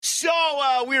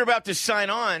So we're about to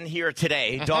sign on here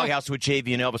today. Doghouse with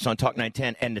JV and Elvis on Talk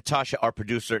 910. And Natasha, our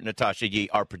producer,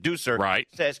 Right.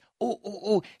 says,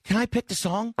 ooh, can I pick the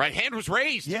song? Right hand was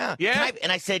raised. Yeah. Yeah.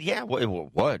 And I said, yeah. What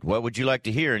would you like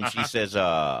to hear? And she says,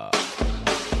 good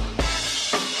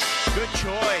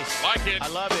choice. Like it. I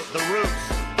love it. The roots,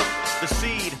 the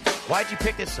seed. Why'd you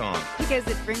pick this song? Because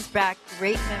it brings back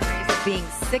great memories of being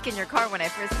sick in your car when I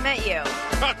first met you.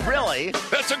 Really?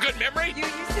 That's a good memory. You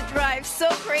used to drive so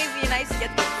crazy and I used to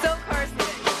get so car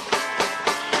sick.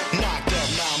 Knocked up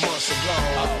 9 months ago.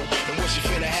 And what she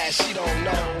finna have, she don't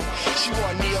know. She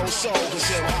want neo soul, cause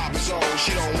hip hop is old.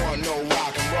 She don't want no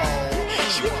rock and roll.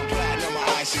 She want platinum or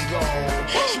ice and gold.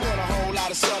 She want a whole lot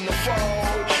of sun to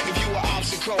fold. If you were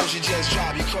obstacles, you just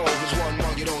drop your cold. Cause one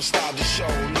monkey don't stop the show.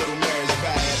 Little Mary's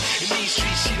bad. In these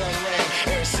streets, she done ran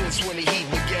ever since when the heat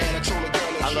began. I told a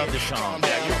girl, I love this song.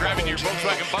 Yeah, you're grabbing your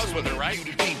Volkswagen Buzz with her, right?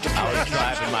 I was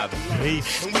driving my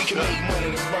beast. And we can make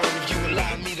money to burn if you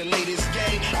allow me to lay this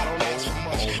game. I don't ask for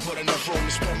much, but enough room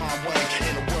to spread my way.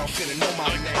 And the world finna know my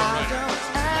name. I don't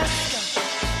ask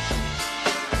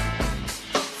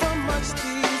for much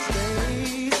these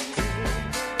days,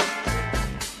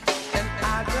 and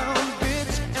I don't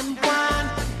bitch and whine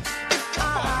if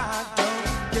I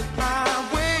don't get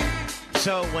my way.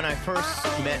 So when I first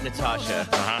met Natasha,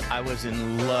 I was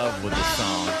in love with the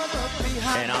song,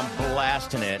 and I'm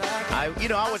blasting it. I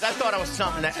thought I was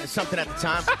something at the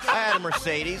time. I had a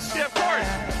Mercedes. Yeah, of course.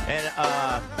 And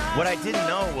what I didn't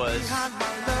know was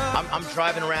I'm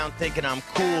driving around thinking I'm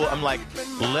cool. I'm like,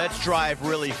 let's drive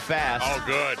really fast. Oh,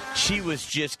 good. She was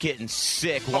just getting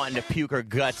sick, wanting to puke her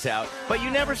guts out. But you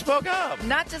never spoke up.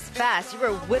 Not just fast. You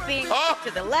were whipping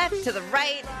to the left, to the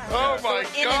right. Oh, my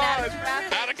in and out of God.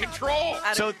 traffic. Out of control.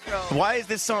 Out So of control. why is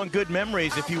this song Good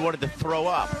Memories if you wanted to throw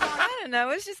up? I don't know.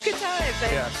 It was just good times.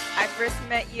 Yeah. I first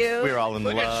met you. We were all in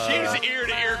Look love. at she's ear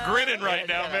to ear grinning right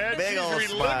now, man. Big She's old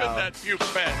reliving smile. that puke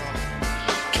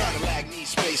fest. Cadillac needs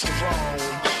space to roam.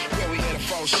 Where we headed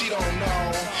from, she don't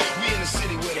know. We in the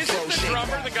city with a Isn't flow the shape.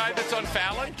 drummer the guy that's on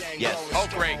Fallon? Yes. Oh,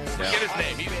 great. Forget his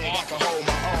name. He's I awesome. can hold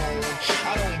my own.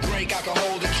 I don't break, I can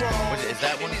hold the chrome. Is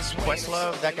that one?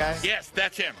 Questlove, that guy? Yes,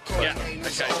 that's him. Yeah, that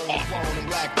guy's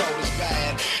awesome.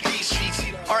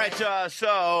 All right,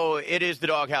 so it is the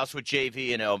Doghouse with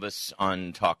JV and Elvis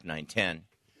on Talk 910.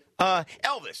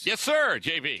 Elvis, Yes, sir,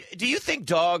 JV. do you think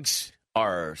dogs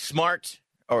are smart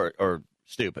or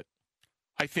stupid?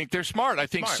 I think they're smart. I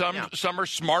think Smart, yeah. some are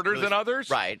smarter than others.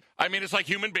 Right. I mean, it's like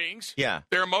human beings. Yeah.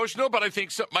 They're emotional, but I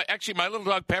think my little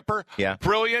dog Pepper, Yeah.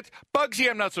 brilliant. Bugsy,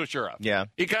 I'm not so sure of. Yeah.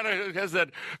 He kind of has that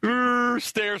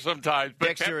stare sometimes. But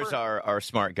Dexter is Pepper, our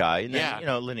smart guy. And then, Yeah.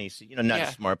 Lenise, not Yeah.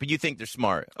 smart, but you think they're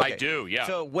smart. I Okay. do, yeah.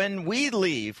 So when we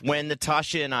leave, when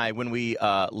Natasha and I, when we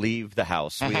leave the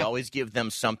house, we always give them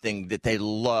something that they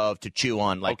love to chew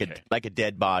on, like Okay. a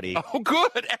dead body. Oh,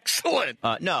 good. Excellent.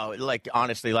 No, like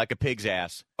honestly, like a pig's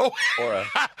ass. Oh, Or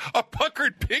a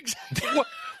puckered pig's.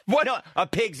 What? No, a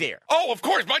pig's ear. Oh, of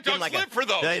course. My Give 'em dogs like live for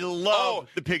those. They love Oh,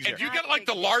 the pig's ear. And you get like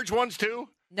the large ones too?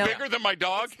 No. Bigger than my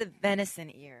dog? It's the venison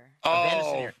ear. venison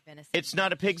Oh, ear. Venison. It's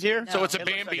not a pig's ear? No. so it's a It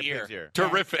looks Bambi like a ear. pig's ear.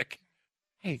 Terrific.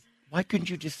 Hey, why couldn't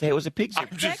you just say it was a pig's ear?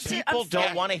 I'm just- People don't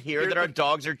sorry. want to hear that our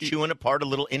dogs are chewing apart a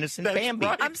little innocent That's Bambi.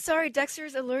 right. I'm sorry, Dexter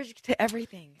is allergic to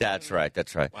everything. That's right.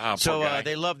 Wow, So poor guy.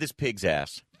 they love this pig's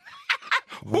ass.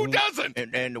 Who doesn't?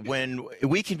 And when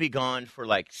we can be gone for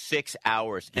like 6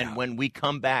 hours, and when we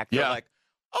come back, they're Yeah. like,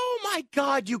 oh my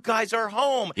God, you guys are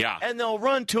home. Yeah. And they'll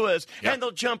run to us, Yeah. and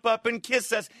they'll jump up and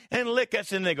kiss us and lick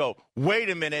us, and they go, wait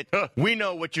a minute, we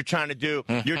know what you're trying to do.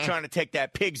 You're trying to take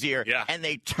that pig's ear. Yeah. And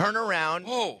they turn around,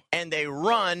 Whoa. and they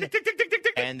run, Tick, tick, tick, tick, tick,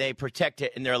 tick. and they protect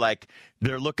it, and they're like,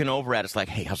 they're looking over at us like,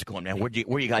 hey, how's it going, man? Where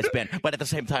you guys been? But at the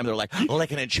same time, they're like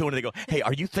licking and chewing, and they go, hey,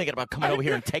 are you thinking about coming over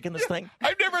here and taking this thing?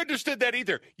 I've never understood that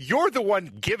either. You're the one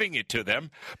giving it to them,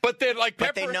 but then like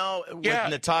But Pepper. they know with Yeah.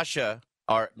 Natasha,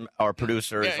 our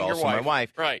producer, is Yeah, your also my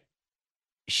wife. Right.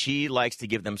 She likes to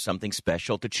give them something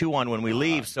special to chew on when we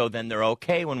leave, so then they're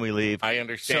okay when we leave. I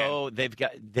understand. So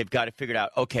they've got it figured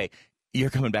out. Okay, you're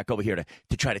coming back over here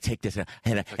to try to take this,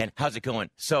 and how's it going?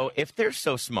 So if they're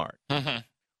so smart,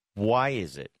 why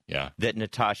is it Yeah. that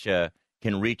Natasha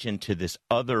can reach into this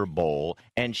other bowl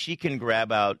and she can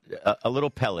grab out a little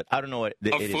pellet? I don't know what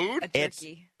it is. Food? A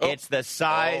turkey. It's the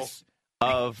size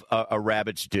of a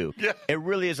rabbit's dupe. Yeah. It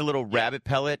really is a little rabbit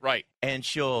pellet. Right. And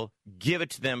she'll give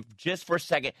it to them just for a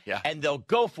second. Yeah. And they'll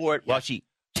go for it while she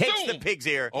takes Boom. the pig's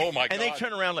ear. Oh, my And they God.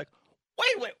 turn around like,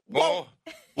 wait, whoa,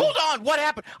 Oh. hold on, what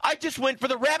happened? I just went for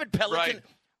the rabbit pellets. Right. And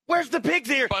where's the pig's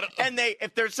ear? But- and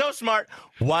if they're so smart,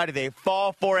 why do they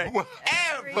fall for it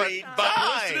every But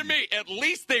time? listen to me. At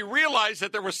least they realized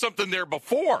that there was something there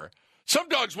before. Some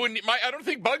dogs wouldn't. I don't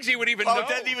think Bugsy would even know.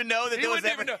 Doesn't even know that He there was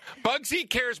wouldn't ever... even know. Bugsy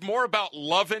cares more about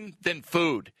loving than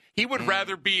food. He would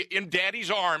rather be in Daddy's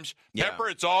arms. Yeah. Pepper,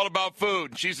 it's all about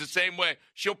food. She's the same way.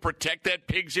 She'll protect that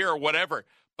pig's ear or whatever.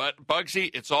 But Bugsy,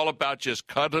 it's all about just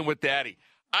cuddling with Daddy.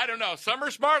 I don't know. Some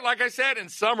are smart, like I said, and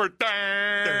some are...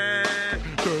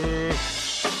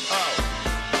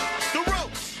 The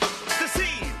roots, the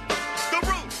seed, the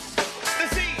roots, the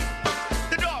seed,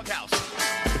 the doghouse.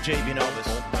 With JV and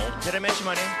Elvis. Did I mention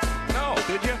my name? No,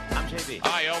 did you? I'm JV.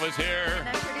 Hi, Elvis here. And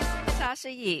I'm producer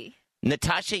Natasha Yee.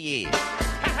 Natasha Yee.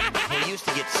 I used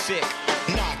to get sick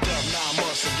Knocked up 9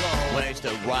 months ago. when I used to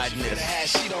ride in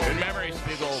this Good memories.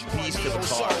 big old beast of a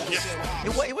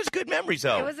car. It was good memories,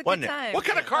 though. It was a wasn't good time. What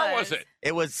kind of car was it?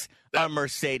 It was a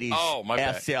Mercedes my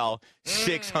bad. SL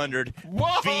 600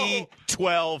 Whoa!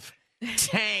 V12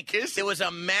 tank. It was a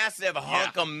massive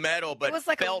hunk of metal, but It was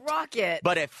like a rocket.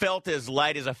 But it felt as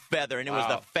light as a feather, and it was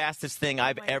the fastest thing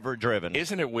I've ever driven.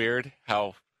 Isn't it weird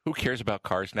how who cares about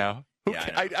cars now?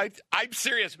 Yeah, I'm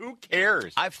serious. Who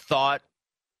cares? I've thought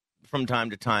from time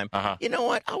to time, Uh-huh. you know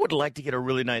what? I would like to get a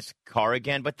really nice car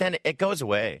again, but then it goes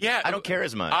away. Yeah, I don't care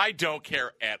as much. I don't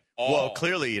care at all. Well,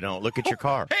 clearly you don't. Look at your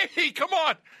car. Hey, come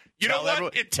on. You know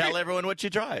what? Tell everyone what you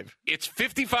drive. It's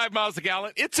 55 miles a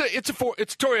gallon. It's a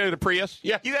Toyota Prius.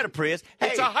 Yeah. You got a Prius. Hey,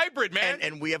 It's a hybrid, man.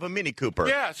 And we have a Mini Cooper.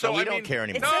 Yeah, so we I don't mean, care It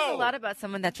anymore. says a lot about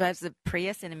someone that drives a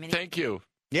Prius in a Mini. Thank you.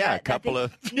 Yeah, a that couple they-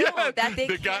 of... No, that they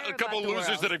a care couple about the losers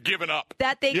world. that have given up.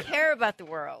 That they care about the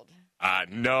world.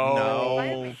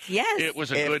 No. Yes. It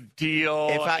was a good deal.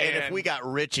 If we got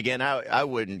rich again, I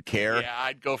wouldn't care. Yeah,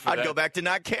 I'd go for that. I'd go back to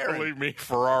not caring. Believe me,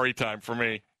 Ferrari time for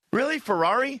me. Really,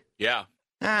 Ferrari? Yeah.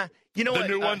 You know The what?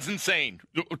 new one's insane.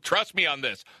 Trust me on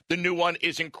this. The new one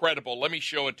is incredible. Let me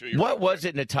show it to you. What was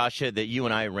it, Natasha, that you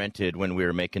and I rented when we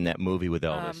were making that movie with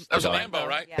Elvis? That was a Lambo,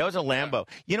 right? Yeah. That was a Lambo.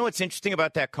 You know what's interesting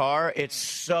about that car? It's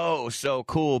so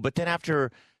cool. But then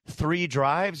after 3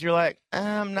 drives, you're like,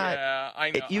 I'm not. Yeah,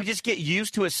 I know. You just get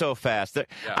used to it so fast.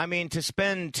 I mean, to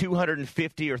spend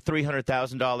 $250,000 or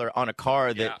 $300,000 on a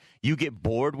car that you get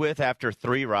bored with after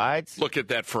 3 rides. Look at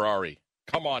that Ferrari.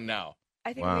 Come on now.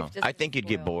 I think Wow. we've just I think you'd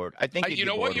get spoiled. bored. I think You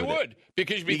know what? You with it. would.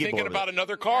 Because you'd be You get thinking bored with about it.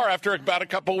 another car after about a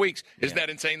couple of weeks. Isn't that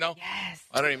insane, though? Yes.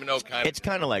 I don't even know kind of. It's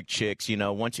kind of like chicks, you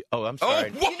know. Once you, I'm sorry.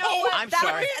 whoa! You know what? I'm that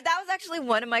sorry. that was actually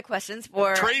one of my questions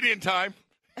for Trade-in time.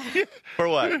 For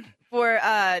what?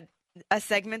 a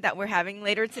segment that we're having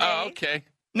later today. Oh, okay.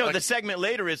 No, the segment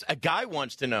later is a guy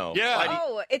wants to know. Yeah. Why do you-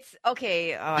 Oh, it's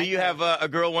okay. do you have a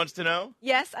girl wants to know?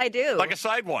 Yes, I do. Like a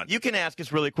side one. You can ask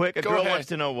us really quick. A Go girl ahead. wants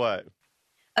to know what?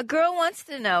 A girl wants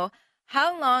to know,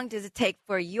 how long does it take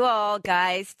for you all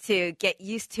guys to get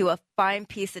used to a fine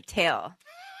piece of tail?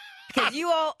 Because you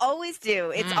all always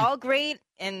do. It's all great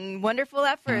and wonderful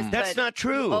at first. That's but not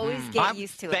true. You always get I'm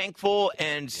used to it. thankful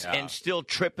and still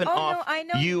tripping Oh, no, off I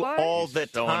know you you are. all the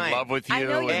So time. in love with you. I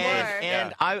know you are.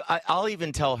 And I'll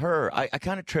even tell her, I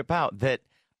kind of trip out that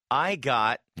I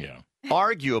got Yeah.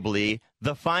 arguably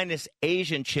the finest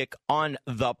Asian chick on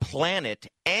the planet,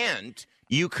 and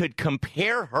you could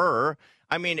compare her.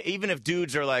 I mean, even if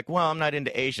dudes are like, well, I'm not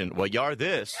into Asian. Well, you are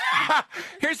this.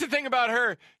 Here's the thing about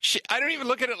her. I don't even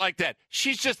look at it like that.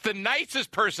 She's just the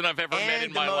nicest person I've ever met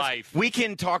in my life. We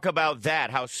can talk about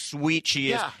that, how sweet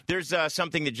she is. Yeah. There's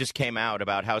something that just came out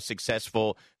about how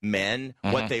successful men,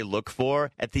 what they look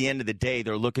for. At the end of the day,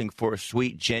 they're looking for a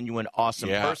sweet, genuine, awesome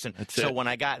person. that's So it. when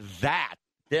I got that,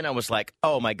 then I was like,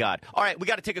 oh, my God. All right, we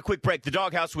got to take a quick break. The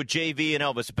Doghouse with JV and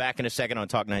Elvis. Back in a second on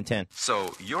Talk 910.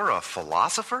 So you're a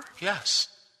philosopher? Yes.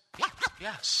 Yes.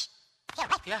 Yes.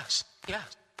 Yes.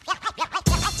 Yes.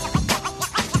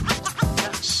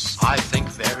 I think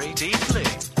very deeply.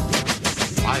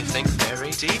 I think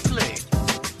very deeply.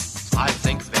 I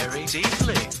think very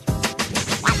deeply.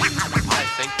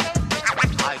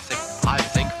 I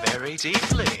think very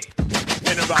deeply.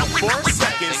 In about 4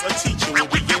 seconds, a teacher will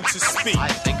begin to speak. I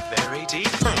think very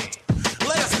deeply.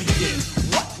 Let us begin.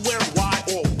 What, where, why,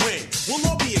 or when will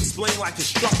all be explained like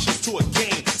instructions to a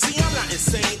game. See, I'm not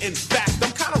insane. In fact,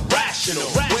 I'm kind of rational.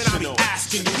 When I be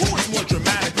asking you, who is more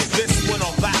dramatic, this one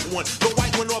or that one? The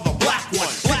white one or the black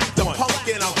one? Black the punk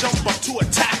and I'll jump up to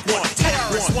attack one.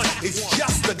 Terrorist one is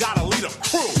just the gotta lead a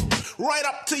crew. Right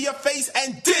up to your face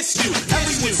and diss you.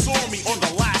 Everyone saw me on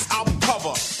the last album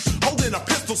cover, holding a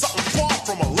pistol, something far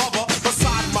from a lover.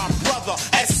 Beside my brother,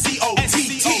 SCOTT.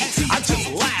 I just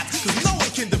laugh, cause no one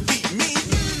can defeat me.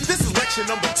 This is lecture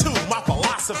number 2, my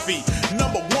philosophy.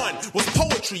 Number 1 was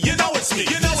poetry. You know it's me.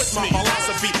 You know it's my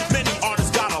philosophy. Many artists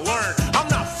gotta learn. I'm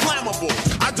not flammable.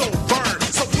 I don't burn.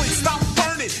 So please stop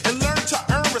burning and learn to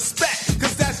earn respect.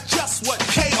 Cause that's just what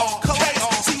KR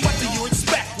collects. See, what do you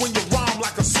expect when you rhyme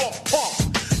like a soft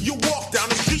pump? You walk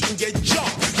and get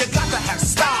jumped. You got to have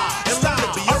style and learn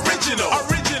to be original.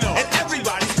 And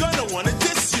everybody's gonna wanna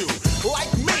diss you.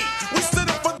 Like me, we stood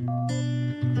up for.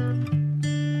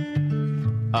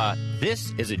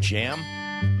 This is a jam.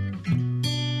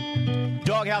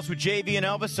 Doghouse with JV and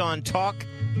Elvis on Talk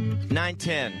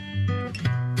 910.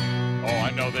 Oh,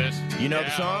 I know this. You know the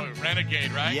song?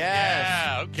 Renegade, right? Yes.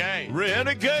 Yeah, okay.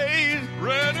 Renegade,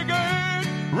 Renegade.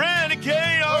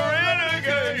 renegade, oh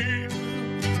renegade.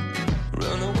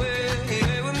 Run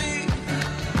away with me.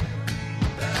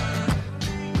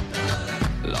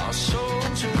 Lost soul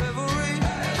to reverie.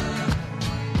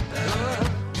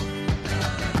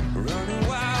 Running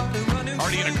wild and running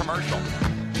Already in a free. commercial.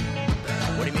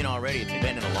 What do you mean already? It's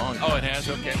been in a long time. Oh, it has?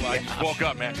 Okay. Well, I just woke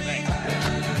up, man.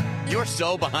 Thanks. You're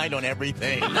so behind on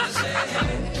everything. A little slow.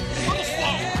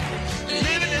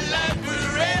 Living in life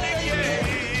with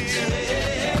renegades.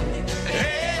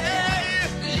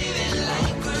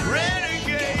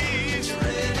 Renegades.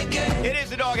 It is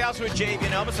the Doghouse with JV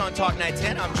and Elvis on Talk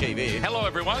 910. I'm JV. Hello,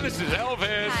 everyone. This is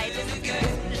Elvis. Hi, this is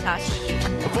Natasha.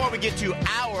 Before we get to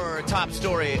our top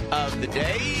story of the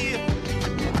day,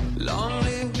 Long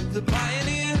live the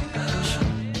pioneer.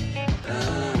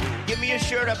 give me a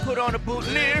shirt, I put on a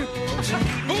boutonniere.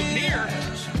 Boutonniere?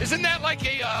 Isn't that like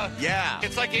a, Yeah.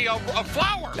 it's like a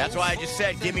flower. That's why I just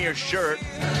said, give me your shirt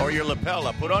or your lapel.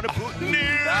 I put on a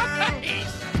boutonniere.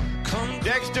 Nice.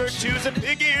 Dexter, choose a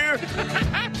pig ear.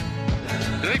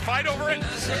 Do they fight over it?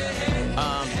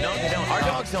 No, they don't. Our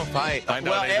dogs don't fight. I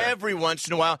know Well, they don't. every once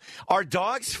in a while, our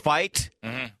dogs fight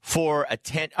for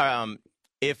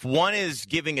if one is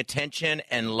giving attention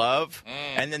and love,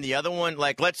 and then the other one,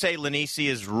 like let's say Lanice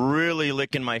is really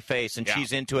licking my face and Yeah.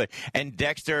 she's into it, and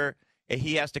Dexter,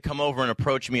 he has to come over and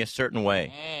approach me a certain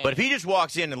way. But if he just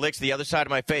walks in and licks the other side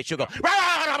of my face, she'll go,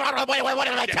 wait, what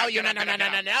did I tell you? No.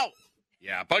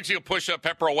 Yeah, Bugsy will push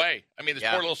Pepper away. I mean, this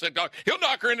Yeah. poor little sick dog. He'll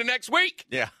knock her into next week.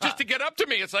 Yeah. Just to get up to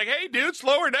me. It's like, hey, dude,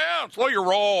 slow her down. Slow your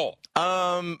roll.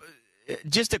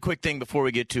 Just a quick thing before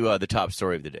we get to the top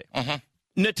story of the day.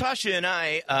 Natasha and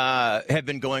I have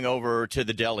been going over to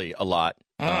the deli a lot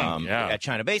yeah. at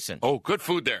China Basin. Oh, good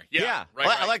food there. Yeah. Right,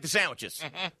 I right. like the sandwiches.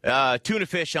 Tuna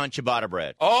fish on ciabatta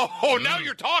bread. Oh, now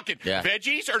you're talking. Yeah.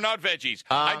 Veggies or not veggies?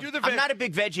 I do the I'm not a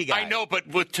big veggie guy. I know, but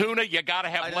with tuna, you got to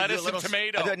have I do lettuce a little- and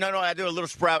tomato. I do a little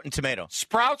sprout and tomato.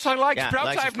 Sprouts, I like. Yeah, Sprouts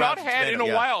like some I've not sprouts and had tomato, in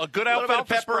a yeah. while. A good A little bit of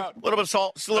alfalfa pepper, sprout. a little bit of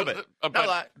salt, just a little bit. Not a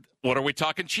lot. What are we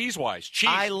talking cheese-wise? Cheese.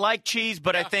 I like cheese,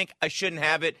 but I think I shouldn't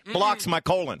have it. Blocks my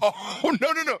colon. Oh,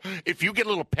 no. If you get a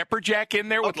little pepper jack in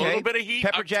there with a Okay. little bit of heat.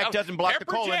 Pepper I'm jack telling- doesn't block the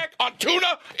colon. Pepper jack on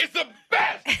tuna is the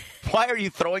best. Why are you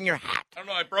throwing your hat? I don't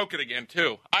know. I broke it again,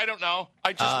 too. I don't know.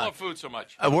 I just love food so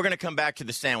much. We're going to come back to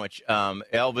the sandwich.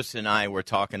 Elvis and I were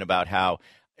talking about how,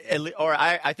 or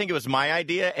I think it was my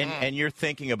idea, and you're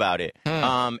thinking about it.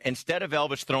 Instead of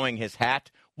Elvis throwing his hat,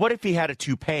 what if he had a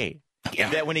toupee?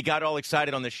 Yeah. That when he got all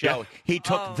excited on the show, he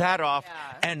took that off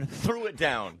yeah. and threw it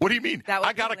down. What do you mean? That would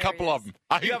I got be a couple of them.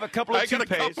 You have a couple of I got a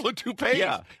toupees? couple of toupees.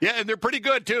 Yeah. And they're pretty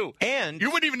good, too. And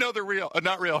you wouldn't even know they're real.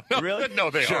 Not real. No, Really?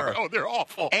 No, they Sure. are. Oh, they're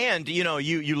awful. And,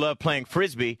 you love playing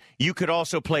Frisbee. You could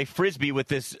also play Frisbee with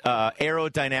this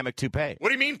aerodynamic toupee. What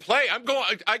do you mean play?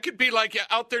 I could be like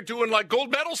out there doing like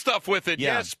gold medal stuff with it.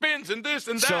 Yeah. Yeah, spins and this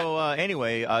and that. So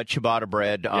anyway, ciabatta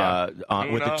bread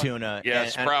with the tuna. Yeah,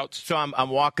 And sprouts. so I'm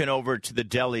walking over to the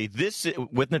deli. This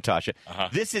with Natasha.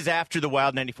 This is after the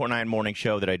Wild 94.9 morning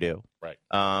show that I do. Right.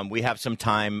 We have some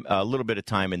time, a little bit of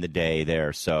time in the day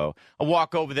there. So I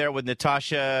walk over there with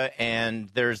Natasha, and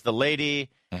there's the lady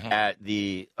at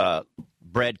the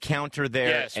bread counter there,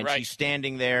 Yes, and right. she's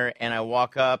standing there. And I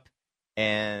walk up,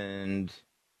 and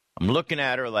I'm looking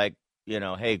at her like,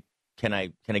 hey, can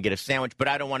I get a sandwich? But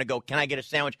I don't want to go, can I get a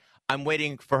sandwich? I'm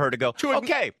waiting for her to go,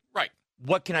 okay, Right.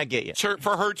 what can I get you?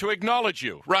 For her to acknowledge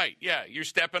you. Right. Yeah, you're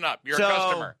stepping up. You're So, a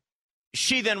customer.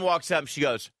 She then walks up and she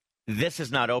goes, this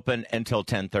is not open until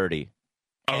 10:30.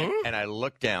 And I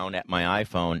look down at my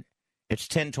iPhone. It's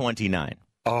 10:29.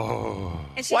 Oh.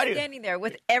 And she's Why do- standing there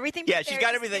with everything. Yeah, prepared, she's got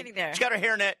just everything. standing there. She's got her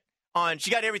hairnet on.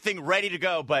 She got everything ready to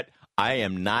go. But I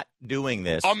am not doing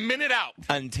this A minute out.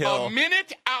 until. A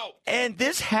minute out. And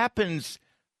this happens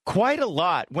quite a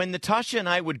lot. When Natasha and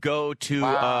I would go to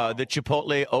the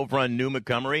Chipotle over on New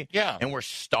Montgomery, Yeah. and we're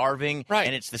starving, Right.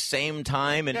 and it's the same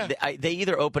time, and Yeah. they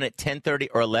either open at 10:30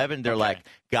 or 11. They're like,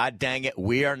 God dang it,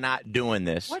 we are not doing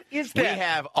this. What is We that?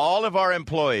 have all of our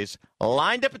employees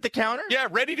lined up at the counter. Yeah,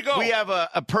 ready to go. We have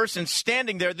a person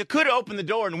standing there that could open the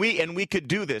door, and we could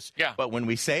do this. Yeah. But when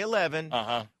we say 11,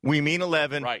 Uh-huh. we mean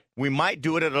 11. Right. We might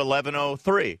do it at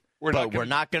 11:03. We're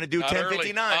not going to do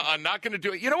 10:59. I'm not going to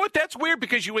do it. You know what? That's weird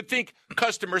because you would think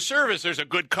customer service. There's a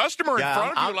good customer in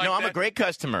front of you like that. I'm a great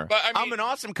customer. But, I'm an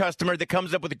awesome customer that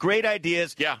comes up with great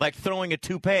ideas, like throwing a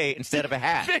toupee instead of a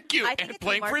hat. Thank you. And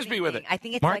playing Frisbee with it. I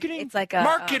think it's marketing. It's like a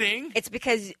marketing. It's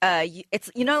because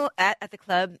it's at the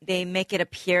club they make it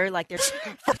appear like they're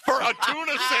for a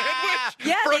tuna sandwich.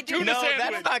 Yeah, for a do. tuna sandwich.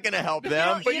 That's not going to help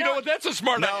them. But you know what? That's a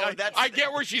smart. I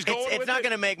get where she's going. It's not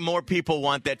going to make more people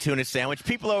want that tuna sandwich.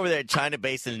 People over there at China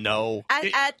Basin know.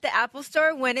 At the Apple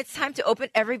Store, when it's time to open,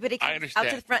 everybody comes out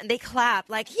to the front and they clap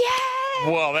like,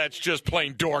 yeah. Well, that's just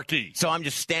plain dorky. So I'm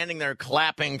just standing there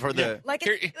clapping for the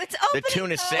it's the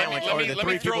tuna sandwich, or the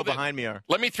three people behind me are.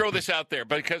 Let me throw this out there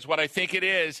because what I think it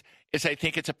is I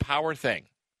think it's a power thing.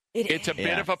 It's a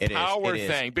bit of a power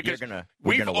thing because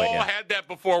we've all had that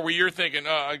before where you're thinking,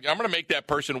 I'm going to make that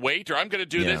person wait or I'm going to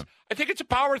do this. I think it's a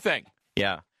power thing.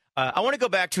 Yeah. I want to go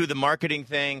back to the marketing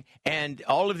thing and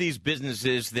all of these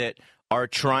businesses that are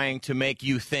trying to make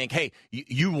you think, hey,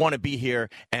 you want to be here,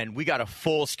 and we got a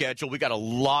full schedule. We got a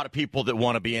lot of people that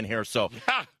want to be in here. So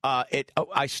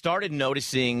I started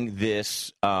noticing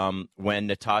this when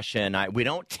Natasha and we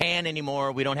don't tan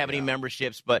anymore. We don't have any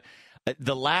memberships, but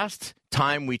the last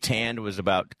time we tanned was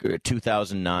about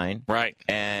 2009. Right.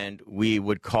 And we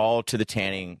would call to the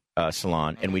tanning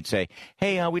salon, and we'd say,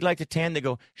 hey, we'd like to tan. They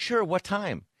go, sure, what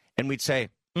time? And we'd say,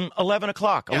 11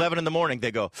 o'clock, 11 in the morning.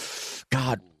 They go,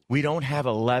 God, we don't have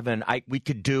 11. We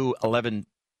could do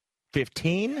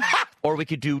 11:15, or we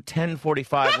could do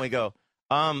 10:45. And we go,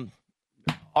 all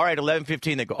right,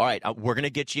 11:15. They go, all right, we're going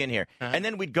to get you in here. And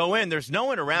then we'd go in. There's no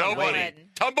one around waiting.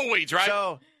 Tumbleweeds, right?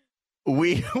 So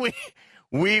we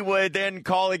would then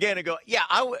call again and go, yeah,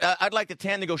 I'd like to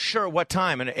tan. They go, sure, what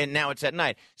time? And now it's at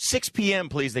night. 6 p.m.,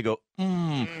 please. They go,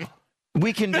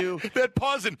 we can do. That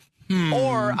pausing.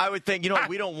 Or I would think,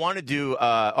 we don't want to do,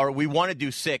 or we want to do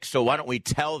 6, so why don't we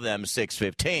tell them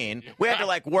 6:15? We had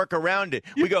to work around it.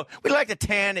 We go, we'd like to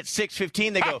tan at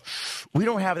 6:15. They go, we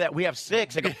don't have that. We have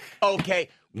 6. I go, okay,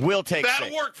 we'll take 6.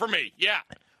 That'll work for me. Yeah.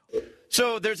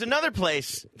 So there's another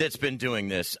place that's been doing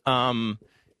this.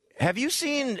 Have you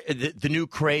seen the new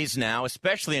craze now,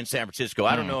 especially in San Francisco?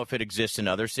 I don't know if it exists in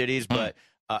other cities, but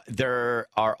there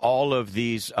are all of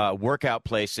these workout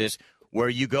places where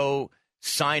you go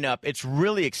sign up. It's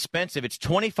really expensive. It's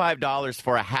 $25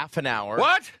 for a half an hour.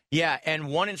 What? Yeah, and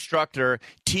one instructor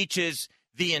teaches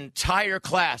the entire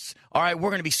class. All right,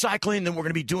 we're going to be cycling, then we're going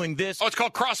to be doing this. Oh, it's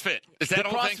called CrossFit. Is that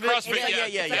old thing?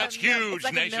 CrossFit? Yeah. That's huge it's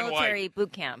like nationwide. A military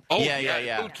boot camp. Oh,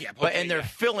 yeah. Boot camp. Okay, and they're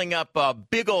filling up a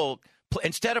big old.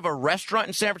 Instead of a restaurant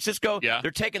in San Francisco,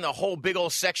 they're taking the whole big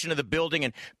old section of the building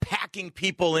and packing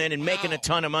people in and making a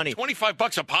ton of money.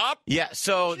 $25 a pop? Yeah,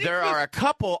 so there are a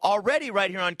couple already right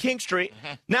here on King Street.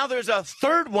 Now there's a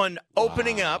third one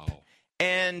opening up,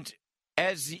 and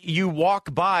as you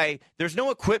walk by, there's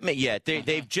no equipment yet.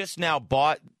 They've just now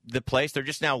bought the place. They're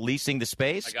just now leasing the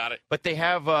space. I got it. But they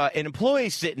have an employee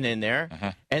sitting in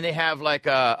there, and they have like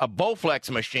a Bowflex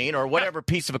machine or whatever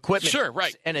piece of equipment. Sure,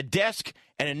 right. And a desk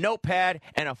and a notepad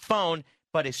and a phone.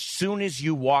 But as soon as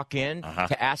you walk in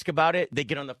to ask about it, they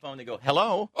get on the phone. They go,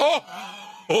 hello.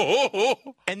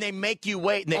 And they make you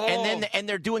wait. And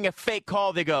they're doing a fake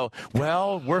call. They go,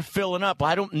 well, we're filling up.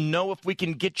 I don't know if we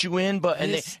can get you in. But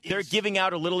they're giving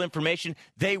out a little information.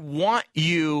 They want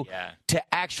you to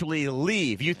actually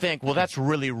leave. You think, well, that's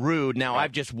really rude. Now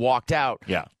I've just walked out.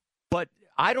 Yeah. But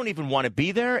I don't even want to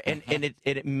be there. And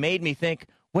it made me think,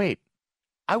 wait,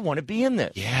 I want to be in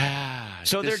this. Yeah.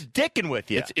 So they're dicking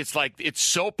with you. It's like it's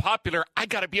so popular. I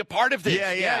got to be a part of this.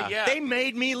 Yeah. They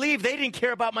made me leave. They didn't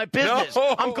care about my business.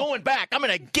 No. I'm going back. I'm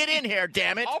going to get in here,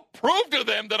 damn it. I'll prove to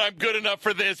them that I'm good enough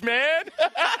for this, man.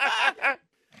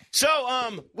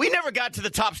 So, we never got to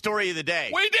the top story of the day.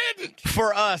 We didn't.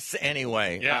 For us,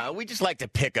 anyway. Yeah. We just like to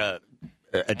pick a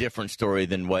different story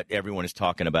than what everyone is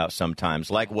talking about sometimes.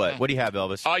 Like what? What do you have,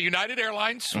 Elvis? United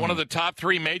Airlines, one of the top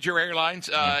 3 major airlines,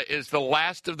 is the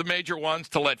last of the major ones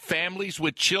to let families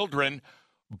with children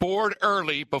board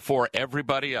early before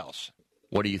everybody else.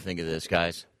 What do you think of this,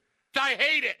 guys? I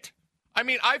hate it. I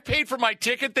mean, I've paid for my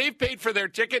ticket. They've paid for their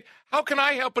ticket. How can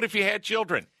I help it if you had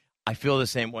children? I feel the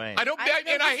same way.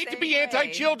 I hate to be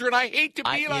anti-children. I hate to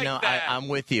be like that. I'm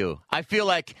with you. I feel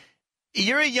like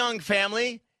you're a young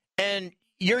family, and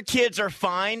your kids are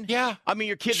fine. Yeah. I mean,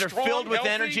 your kids Strong, are filled with healthy,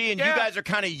 energy, and you guys are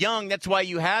kind of young. That's why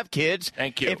you have kids.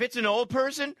 Thank you. If it's an old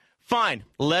person, fine.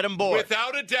 Let them board.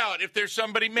 Without a doubt. If there's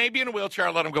somebody maybe in a wheelchair,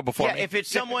 I'll let them go before me. If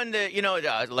it's someone that,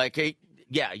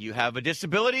 you have a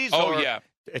disabilities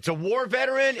It's a war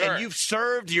veteran, Sure. and you've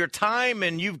served your time,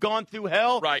 and you've gone through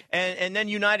hell. Right. And then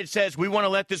United says, we want to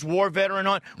let this war veteran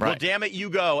on. Right. Well, damn it, you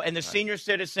go. And the senior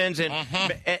citizens.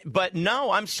 But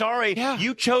no, I'm sorry. Yeah.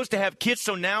 You chose to have kids,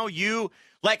 so now you...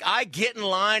 Like, I get in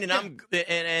line, and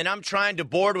I'm trying to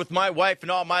board with my wife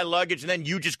and all my luggage, and then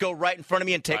you just go right in front of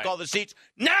me and take all the seats.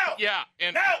 No! Yeah.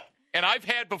 And, No! And I've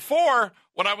had before,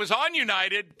 when I was on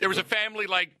United, there was a family,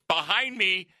 like, behind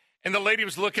me, and the lady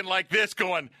was looking like this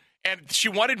going, and she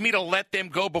wanted me to let them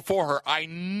go before her. I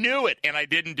knew it, and I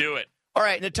didn't do it. All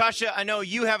right, Natasha, I know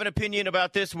you have an opinion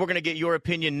about this. We're going to get your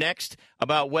opinion next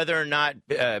about whether or not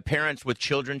parents with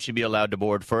children should be allowed to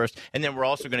board first. And then we're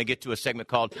also going to get to a segment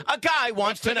called A Guy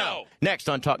Wants to Know. Next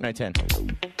on Talk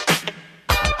 910.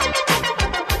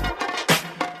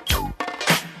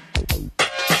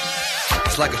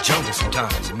 It's like a jungle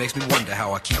sometimes. It makes me wonder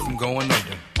how I keep from going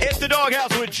under. It's the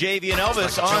Doghouse with JV and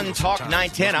Elvis on Talk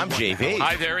 910. I'm JV.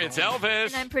 Hi there, it's Elvis.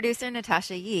 And I'm producer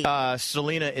Natasha Yee.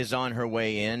 Selena is on her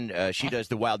way in. She does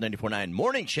the Wild 94.9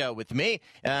 morning show with me.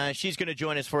 She's going to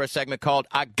join us for a segment called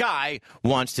A Guy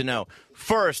Wants to Know.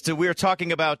 First, we were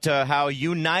talking about how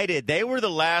United, they were the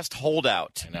last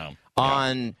holdout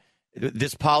on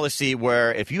this policy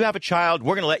where if you have a child,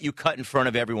 we're going to let you cut in front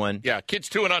of everyone. Yeah, kids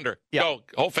 2 and under. Yeah. Go,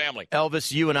 whole family.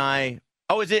 Elvis, you and I.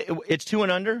 Oh, it's 2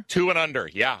 and under? 2 and under,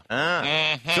 yeah.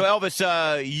 So,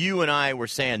 Elvis, you and I were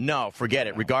saying, no, forget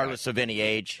it, regardless of any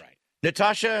age. Right.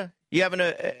 Natasha, you have an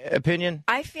opinion?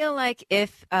 I feel like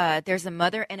if there's a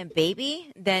mother and a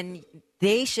baby, then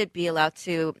they should be allowed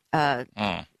to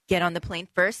get on the plane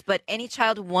first. But any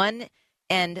child 1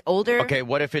 and older. Okay,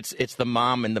 what if it's the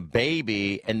mom and the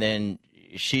baby, and then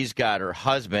she's got her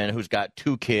husband who's got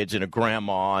 2 kids and a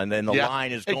grandma, and then the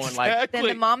line is going like... Then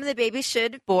the mom and the baby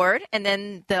should board, and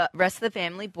then the rest of the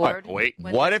family board. Wait,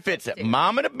 what if it's a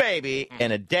mom and a baby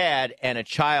and a dad and a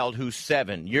child who's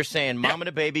 7? You're saying mom and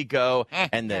a baby go,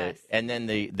 and then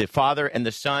the father and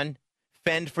the son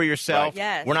fend for yourself. Right.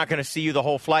 Yes. We're not going to see you the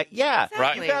whole flight. Yeah,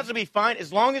 Exactly. You guys will be fine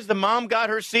as long as the mom got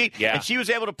her seat and she was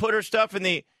able to put her stuff in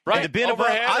the bin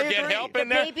overhead, above. I get agree. help The in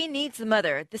there. baby needs the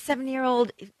mother. The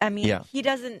 7-year-old, I mean, he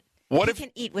doesn't. What he if-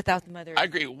 can eat without the mother? I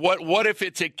agree. What if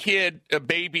it's a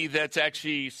baby that's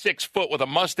actually 6 foot with a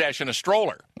mustache and a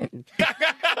stroller?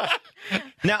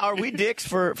 Now, are we dicks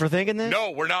for thinking this?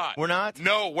 No, we're not. We're not?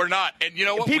 No, we're not. And you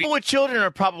know what? People with children are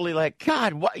probably like,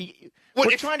 God, what?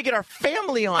 We're trying to get our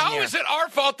family on How here. is it our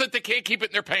fault that they can't keep it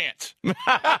in their pants?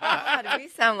 God, we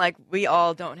sound like we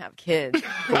all don't have kids.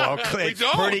 Well, We it's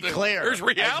don't. pretty clear. There's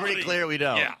reality. It's pretty clear we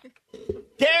don't. Yeah.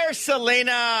 There's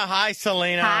Selena. Hi,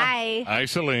 Selena. Hi. Hi,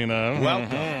 Selena. Welcome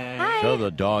Hi. to the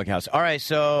Doghouse. All right,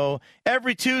 so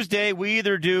every Tuesday we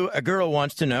either do A Girl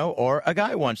Wants to Know or A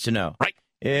Guy Wants to Know. Right.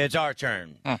 It's our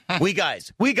turn. We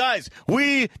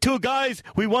two guys,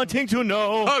 we wanting to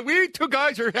know. We 2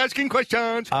 guys are asking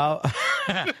questions.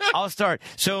 I'll start.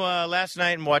 So last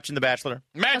night I'm watching The Bachelor.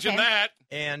 Imagine Okay. that.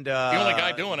 And The only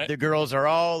guy doing it. The girls are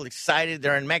all excited.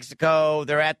 They're in Mexico.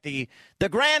 They're at the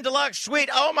Grand Deluxe Suite.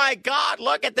 Oh, my God,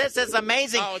 look at this. It's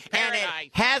amazing. Oh, it's and paradise.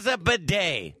 it has a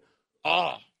bidet.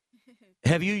 Oh,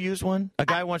 Have you used one? A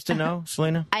guy wants to know,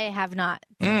 Selena? I have not.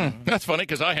 that's funny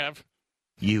because I have.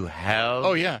 You have?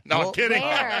 Oh, yeah. No, I'm kidding.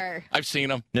 Where? I've seen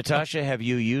them. Natasha, have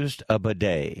you used a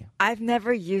bidet? I've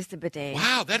never used a bidet.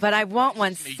 Wow, that but I want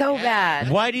one so bad.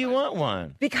 Why do you want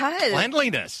one? Because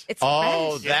Cleanliness. it's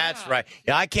Oh, fresh. that's right.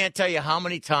 Yeah, I can't tell you how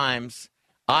many times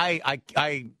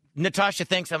Natasha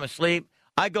thinks I'm asleep.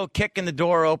 I go kicking the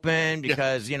door open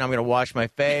because, I'm going to wash my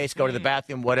face, go to the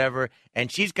bathroom, whatever,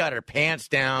 and she's got her pants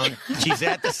down. She's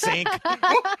at the sink.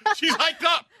 She's hiked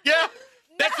up. Yeah.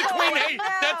 That's the queen. Hey,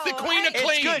 that's the queen of clean.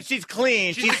 It's good. She's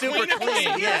clean. She's the super queen of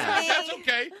clean. Yeah. That's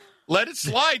okay. Let it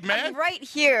slide, man. I'm right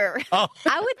here. I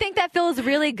would think that feels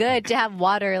really good to have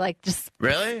water like just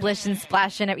Really? splish and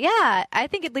splash in it. Yeah, I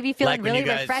think it'd leave you feeling Like when really you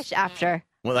guys- refreshed after.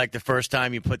 Well, like the first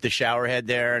time you put the shower head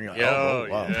there, and you're like, oh,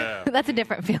 whoa. yeah. That's a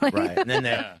different feeling. Right. And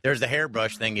then there's the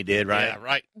hairbrush thing you did, right? Yeah,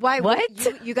 right. Why?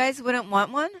 What? You guys wouldn't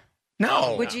want one?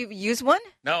 No. Would you use one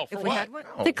No, for if we what? had one?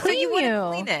 No. To clean So you wouldn't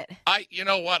you. clean it. You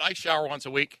know what? I shower once a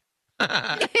week.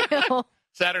 Ew.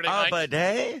 Saturday A night.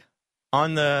 bidet?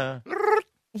 On the...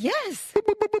 Yes.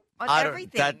 On I don't-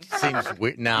 everything. That seems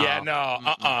weird. No. Yeah, no.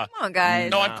 Come on, guys.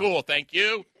 No, I'm cool. Thank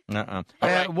you. Uh-uh. All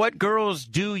right. What girls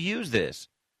do use this?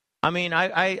 I mean,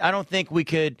 I don't think we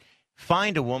could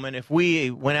find a woman if we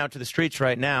went out to the streets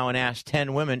right now and asked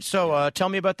 10 women, so tell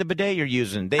me about the bidet you're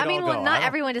using. They'd I mean, all well, go, not "I don't-"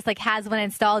 everyone just like has one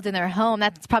installed in their home.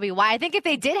 That's probably why. I think if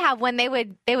they did have one, they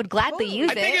would gladly use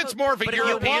I think it. it's more of a But if you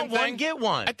European want one, thing. get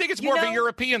one. I think it's You more of a know-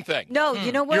 European thing. No,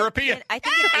 you know what? European. I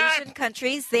think in Asian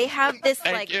countries they have this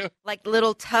Thank you. like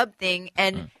little tub thing,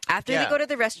 and after Yeah. they go to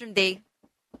the restroom, they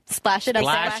Splash it up.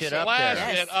 Splash it up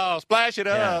there. Splash it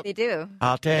up. They do.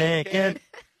 I'll take it.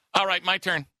 All right, my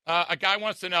turn. A guy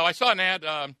wants to know. I saw an ad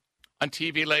on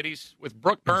TV, ladies, with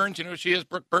Brooke Burns. You know who she is?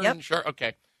 Brooke Burns? Yep. Sure.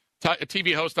 Okay. A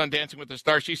TV host on Dancing with the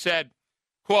Stars. She said,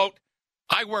 quote,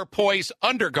 I wear poise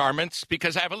undergarments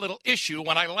because I have a little issue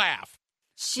when I laugh.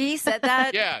 She said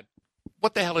that. Yeah.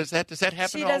 What the hell is that? Does that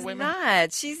happen She to all does women?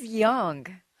 not. She's young.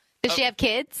 Does she have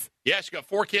kids? Yeah, she got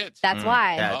 4 kids. That's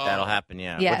why. That'll happen,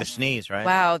 yeah. Yes. With a sneeze, right?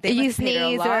 Wow. They you must pay her a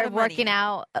sneeze lot or of money. working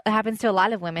out. It happens to a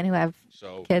lot of women who have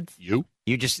kids. You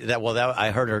just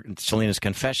I heard her Selena's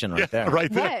confession right there.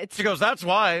 Right there. What? She goes, that's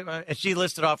why. And she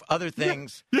listed off other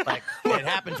things. Like, it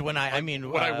happens when I When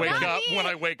I wake Not up. me. When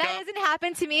I wake that up. doesn't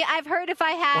happen to me. I've heard if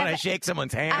I have. when I shake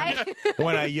someone's hand.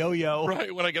 When I yo-yo.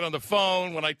 Right. When I get on the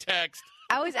phone. When I text.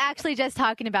 I was actually just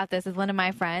talking about this with one of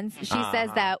my friends. She says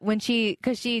that when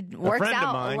because she works friend of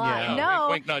out mine, a lot. yeah. No,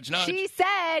 Wink, nudge, nudge. she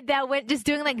said that when just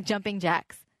doing like jumping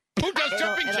jacks. Who does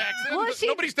jumping jacks? Well,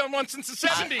 Nobody's done one since the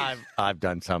 70s. I've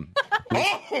done some.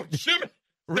 Oh, Jimmy.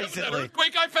 Recently. That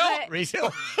earthquake I felt? Recently.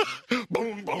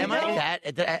 Boom, boom.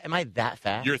 Am I that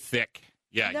fat? You're thick.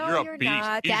 Yeah, No, you're a you're beast.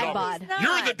 not. He's Dad all- bod.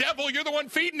 You're the devil. You're the one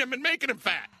feeding him and making him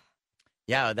fat.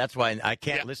 Yeah, that's why I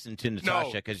can't Yeah. listen to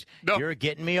Natasha because No. you're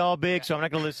getting me all big, so I'm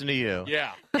not going to listen to you.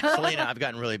 Yeah. Selena, I've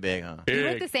gotten really big, huh? You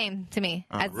look the same to me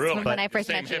as really? when I first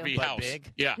Same met you. heavy But house.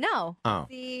 big? Yeah. No. Oh.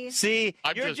 See, See,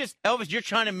 I'm you're just Elvis. You're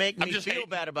trying to make me feel hating.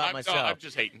 bad about I'm myself. I'm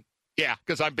just hating. Yeah,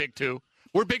 because I'm big too.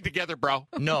 We're big together, bro.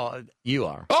 No, you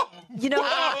are. Oh, you know,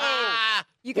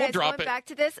 you We'll guys drop going it. back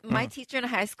to this. My teacher in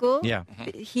high school, Yeah.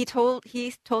 he told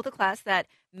the class that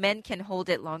men can hold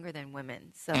it longer than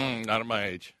women. So not at my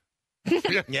age.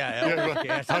 Yeah, Elvis,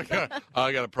 yes.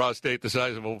 I got a prostate the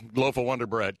size of a loaf of Wonder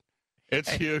Bread. It's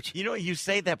huge. You know, you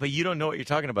say that, but you don't know what you're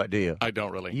talking about, do you? I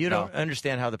don't really. You don't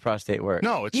understand how the prostate works.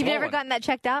 No, it's You've swollen. never gotten that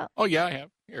checked out? Oh, yeah, I have.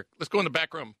 Here, let's go in the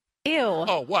back room. Ew.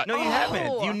 Oh, what? No, you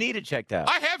haven't. You need it checked out.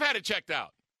 I have had it checked out.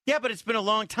 Yeah, but it's been a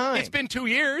long time. It's been 2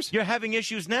 years. You're having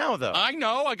issues now, though. I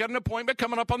know. I got an appointment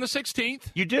coming up on the 16th.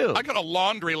 You do. I got a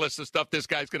laundry list of stuff this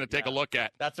guy's going to take a look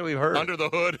at. That's what we've heard. Under the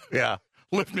hood. Yeah.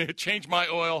 Lift me, change my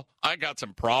oil. I got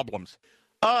some problems.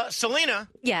 Selena,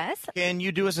 Yes. can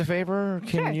you do us a favor?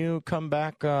 Can Sure. you come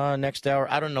back next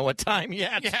hour? I don't know what time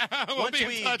yet. Yeah, we'll Once be in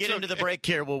we touch, get into the okay. break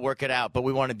here, we'll work it out. But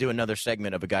we want to do another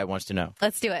segment of A Guy Wants to Know.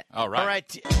 Let's do it. All right. All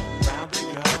right.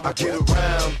 I get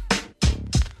around.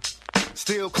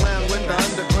 Still clown when the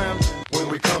underground when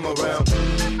we come around.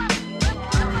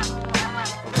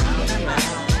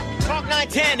 Talk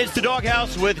 910. It's the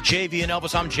Doghouse with JV and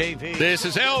Elvis. I'm JV. This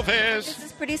is Elvis. this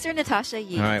is producer Natasha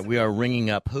Yee. All right, we are ringing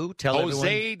up who? Tell everyone.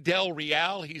 Jose Del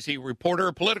Real. He's a reporter,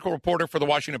 a political reporter for the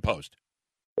Washington Post.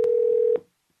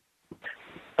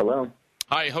 Hello.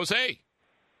 Hi, Jose.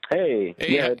 Hey.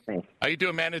 Hey, Yeah, it's me. How you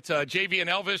doing, man? It's JV and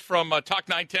Elvis from Talk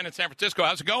 910 in San Francisco.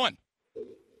 How's it going?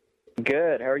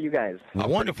 Good. How are you guys?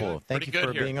 Wonderful. good. Thank Pretty you good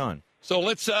for here. being on. So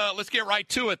let's get right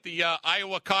to it. The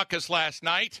Iowa caucus last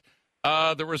night.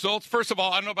 The results. First of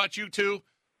all, I don't know about you two.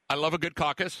 I love a good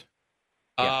caucus.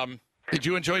 Did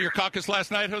you enjoy your caucus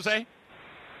last night, Jose?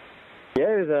 Yeah,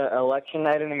 it was an election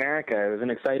night in America. It was an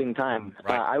exciting time.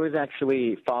 Right. I was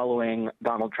actually following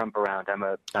Donald Trump around. I'm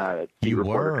a You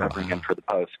reporter were. covering him for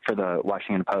the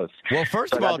Washington Post. Well,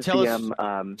 first So of I all, got to tell see us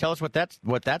him, tell us what that's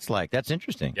like. That's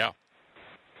interesting. Yeah.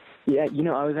 Yeah,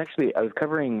 I was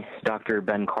covering Dr.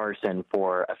 Ben Carson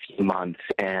for a few months,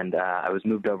 and I was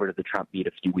moved over to the Trump beat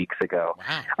a few weeks ago.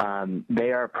 Wow.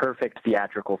 They are perfect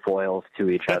theatrical foils to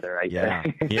each other. Yeah.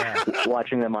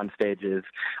 Watching them on stages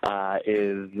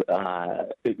the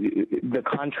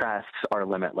contrasts are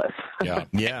limitless. Yeah.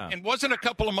 Yeah. And wasn't a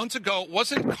couple of months ago,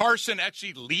 wasn't Carson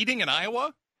actually leading in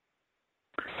Iowa?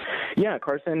 Yeah,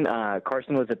 Carson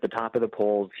was at the top of the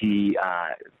polls. He,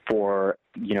 for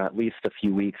at least a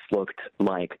few weeks, looked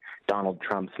like Donald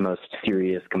Trump's most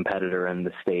serious competitor in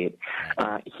the state.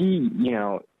 He,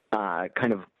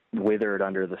 kind of withered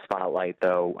under the spotlight,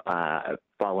 though,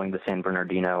 following the San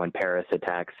Bernardino and Paris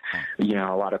attacks.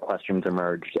 A lot of questions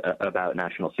emerged about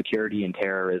national security and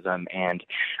terrorism, and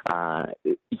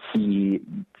he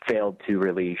failed to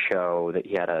really show that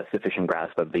he had a sufficient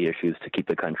grasp of the issues to keep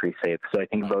the country safe. So I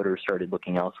think voters started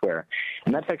looking elsewhere.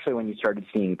 And that's actually when you started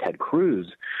seeing Ted Cruz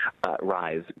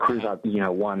rise. Cruz,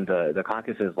 won the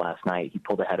caucuses last night. He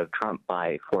pulled ahead of Trump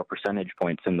by 4 percentage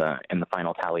points in the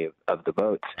final tally of the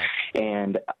votes.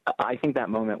 And I think that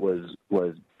moment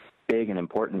was big and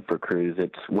important for Cruz.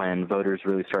 It's when voters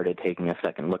really started taking a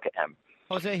second look at him.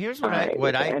 Jose, here's what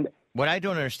I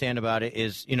don't understand about it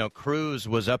is, Cruz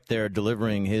was up there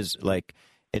delivering his,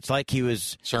 it's like he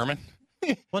was sermon.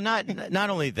 Well, not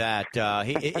only that,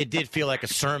 it did feel like a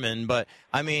sermon, but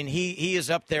I mean, he is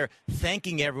up there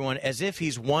thanking everyone as if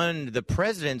he's won the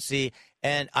presidency.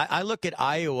 And I look at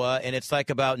Iowa, and it's like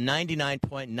about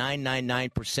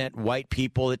 99.999% white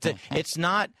people. It's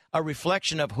not a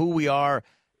reflection of who we are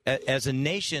as a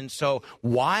nation. So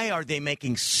why are they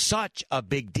making such a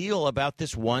big deal about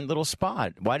this one little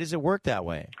spot? Why does it work that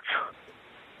way?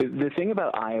 The thing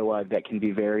about Iowa that can be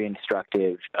very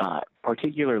instructive,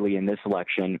 particularly in this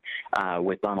election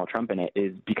with Donald Trump in it,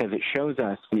 is because it shows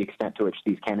us the extent to which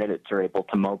these candidates are able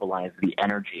to mobilize the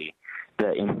energy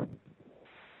to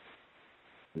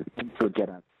get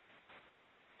up.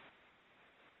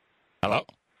 Hello?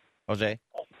 Jose?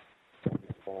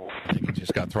 I think he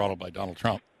just got throttled by Donald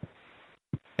Trump.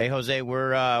 Hey, Jose,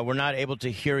 we're not able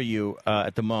to hear you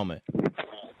at the moment.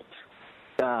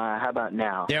 How about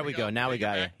now? There we go. Now we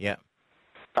got you. Yeah.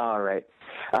 All right.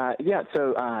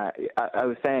 So I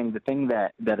was saying the thing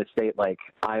that a state like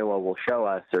Iowa will show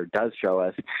us, or does show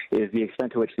us, is the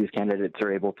extent to which these candidates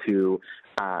are able to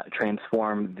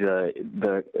transform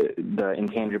the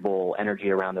intangible energy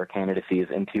around their candidacies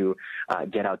into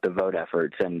get out the vote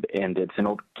efforts. And it's an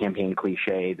old campaign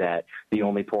cliche that the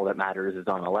only poll that matters is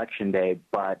on election day,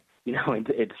 but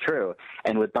it's true.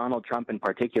 And with Donald Trump in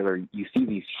particular, you see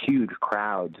these huge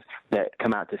crowds that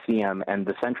come out to see him. And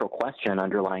the central question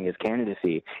underlying his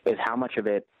candidacy is how much of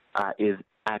it is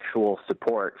actual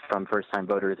support from first-time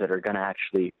voters that are going to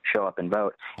actually show up and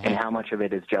vote, and how much of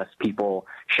it is just people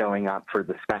showing up for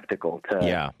the spectacle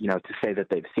to say that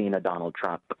they've seen a Donald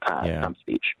Trump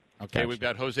speech. Okay, we've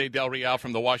got Jose Del Real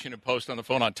from the Washington Post on the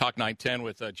phone on Talk 910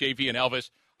 with JV and Elvis.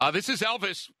 This is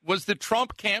Elvis. Was the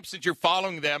Trump camp, since you're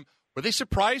following them, were they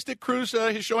surprised at Cruz,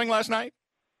 his showing last night?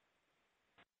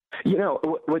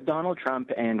 What Donald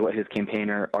Trump and what his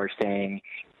campaigner are saying,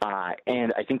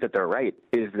 and I think that they're right,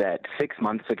 is that 6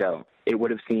 months ago it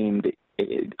would have seemed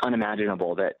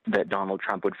unimaginable that Donald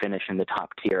Trump would finish in the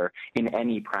top tier in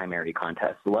any primary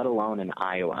contest, let alone in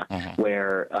Iowa,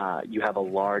 where you have a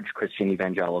large Christian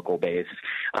evangelical base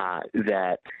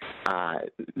that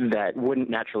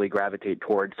wouldn't naturally gravitate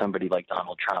towards somebody like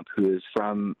Donald Trump, who is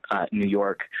from New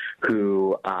York,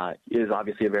 who is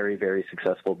obviously a very, very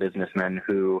successful businessman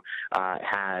who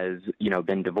has,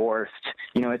 been divorced,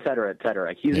 et cetera, et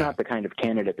cetera. He's not the kind of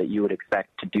candidate that you would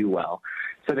expect to do well.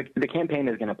 So the campaign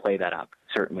is going to play that up,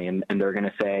 certainly, and they're going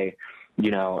to say,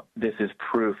 this is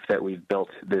proof that we've built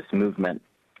this movement.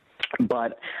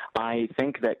 But I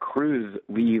think that Cruz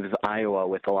leaves Iowa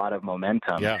with a lot of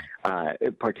momentum,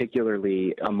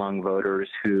 particularly among voters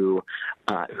who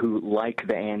like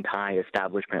the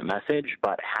anti-establishment message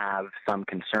but have some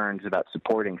concerns about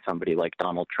supporting somebody like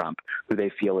Donald Trump, who they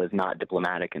feel is not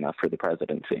diplomatic enough for the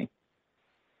presidency.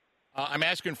 I'm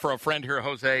asking for a friend here,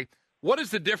 Jose. What is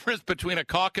the difference between a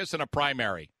caucus and a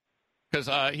primary? Because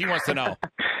he wants to know.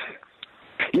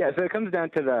 Yeah, so it comes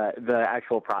down to the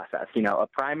actual process. A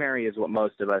primary is what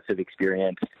most of us have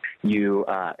experienced. You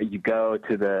go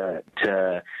to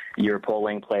your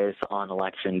polling place on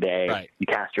election day. Right. You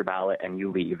cast your ballot and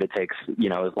you leave. It takes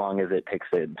as long as it takes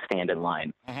to stand in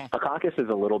line. A caucus is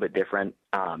a little bit different.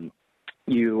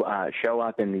 You show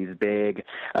up in these big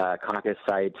caucus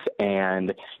sites,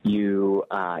 and you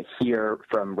hear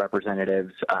from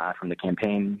representatives from the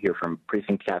campaign, hear from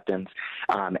precinct captains,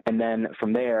 and then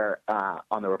from there,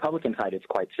 on the Republican side, it's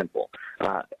quite simple.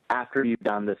 After you've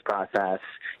done this process,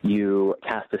 you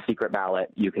cast a secret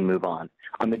ballot, you can move on.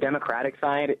 On the Democratic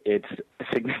side, it's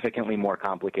significantly more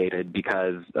complicated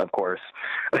because, of course,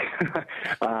 so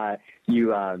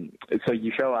you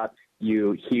show up,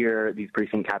 you hear these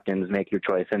precinct captains make your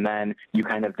choice, and then you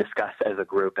kind of discuss as a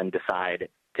group and decide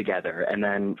together. And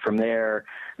then from there,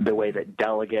 the way that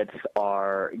delegates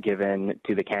are given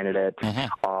to the candidates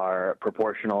are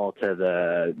proportional to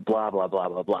the blah, blah, blah,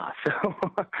 blah, blah.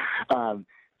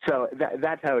 So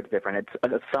that's how it's different.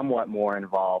 It's a somewhat more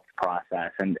involved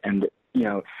process. And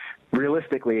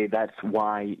realistically, that's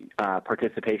why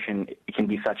participation can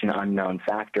be such an unknown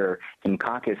factor in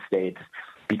caucus states,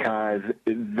 because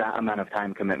that amount of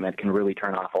time commitment can really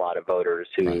turn off a lot of voters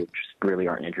who just really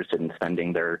aren't interested in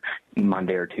spending their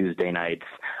Monday or Tuesday nights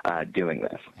doing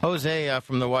this. Jose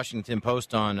from the Washington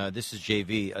Post on This is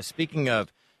JV. Speaking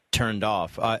of turned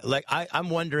off, I'm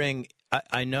wondering,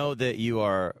 I know that you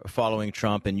are following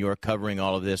Trump and you're covering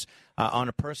all of this. On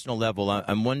a personal level,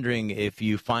 I'm wondering if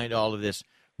you find all of this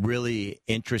really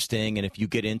interesting and if you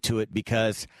get into it,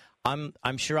 because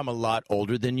I'm sure I'm a lot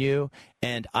older than you,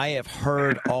 and I have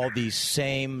heard all these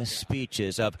same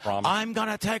speeches of I'm going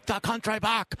to take the country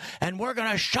back and we're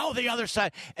going to show the other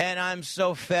side, and I'm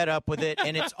so fed up with it,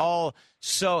 and it's all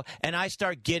so, and I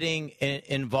start getting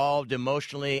involved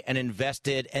emotionally and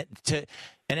invested,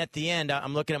 and at the end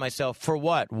I'm looking at myself, for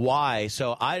what? Why?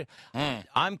 So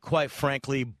I'm quite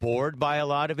frankly bored by a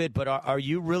lot of it, but are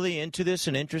you really into this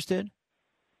and interested?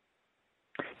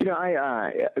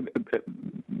 I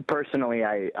personally,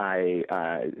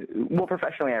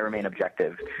 professionally, I remain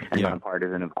objective and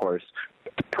nonpartisan, of course.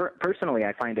 Personally,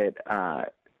 I find it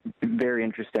very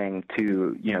interesting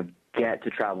to, get to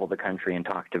travel the country and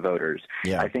talk to voters.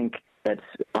 Yeah. I think that's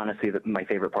honestly my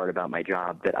favorite part about my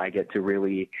job, that I get to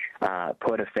really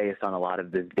put a face on a lot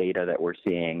of this data that we're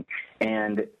seeing.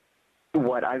 And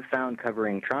what I've found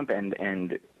covering Trump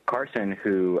and Carson,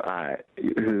 who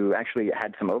actually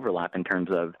had some overlap in terms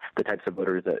of the types of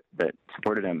voters that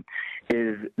supported him,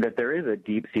 is that there is a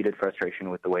deep-seated frustration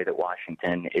with the way that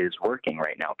Washington is working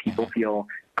right now. People feel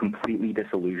completely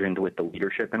disillusioned with the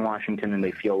leadership in Washington, and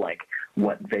they feel like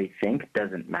what they think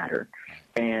doesn't matter.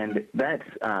 And that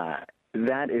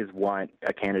is what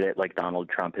a candidate like Donald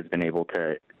Trump has been able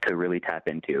to really tap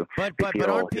into. But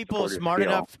aren't people smart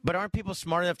enough? But aren't people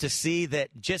smart enough to see that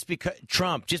just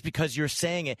because you're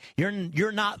saying it,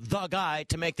 you're not the guy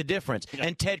to make the difference. Yeah.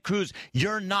 And Ted Cruz,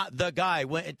 you're not the guy.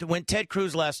 When Ted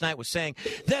Cruz last night was saying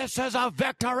this is a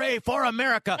victory for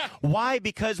America, why?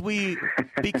 Because you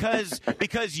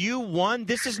won.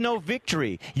 This is no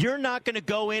victory. You're not going to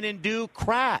go in and do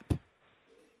crap.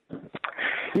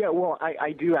 Yeah, well,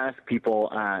 I do ask people,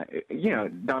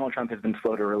 Donald Trump has been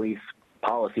slow to release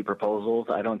policy proposals.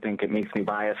 I don't think it makes me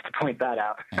biased to point that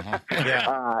out. Uh-huh.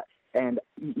 Yeah. And,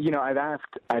 I've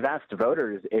asked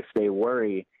voters if they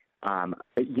worry,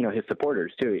 his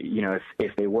supporters too,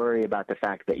 if they worry about the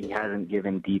fact that he hasn't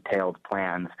given detailed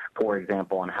plans, for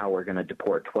example, on how we're going to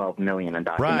deport 12 million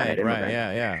undocumented immigrants. Right,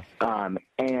 yeah.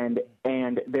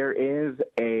 And there is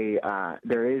an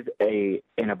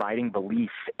abiding belief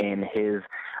in his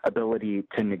ability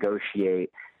to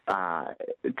negotiate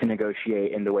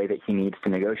in the way that he needs to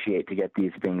negotiate to get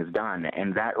these things done,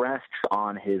 and that rests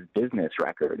on his business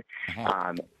record.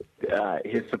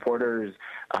 His supporters,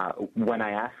 when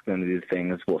I ask them these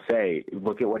things, will say,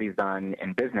 look at what he's done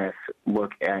in business,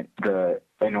 look at the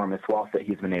enormous wealth that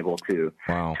he's been able to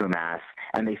amass,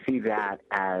 and they see that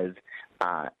as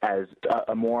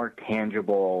a more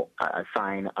tangible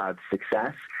sign of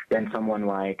success than someone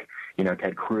like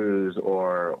Ted Cruz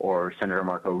or Senator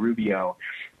Marco Rubio,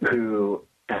 who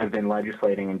have been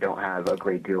legislating and don't have a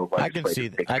great deal of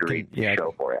legislative victory to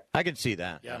show for it. I can see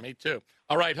that. Yeah, me too.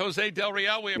 All right, Jose Del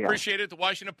Real, we appreciate it. The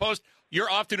Washington Post. You're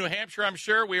off to New Hampshire, I'm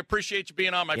sure. We appreciate you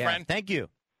being on, my friend. Thank you.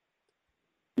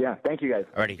 Yeah, thank you, guys.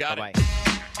 All righty, bye-bye.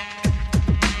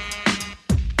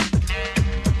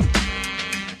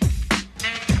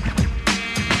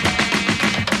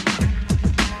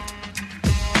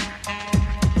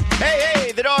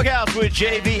 The Doghouse with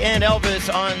JV and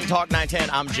Elvis on Talk 910.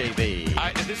 I'm JV.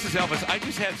 This is Elvis. I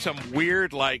just had some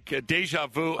weird, deja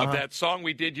vu of that song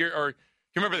we did here. Or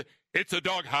you remember? It's a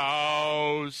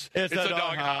doghouse. It's a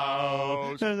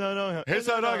doghouse. It's a doghouse. It's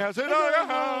a doghouse. It's a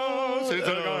doghouse. It's a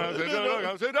doghouse. It's a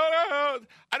doghouse. It's a doghouse.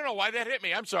 I don't know why that hit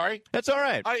me. I'm sorry. That's all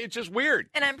right. It's just weird.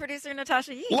 And I'm producer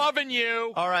Natasha Yee. Loving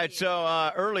you. All right.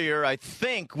 So earlier, I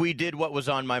think we did what was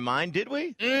on my mind. Did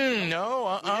we?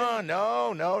 No.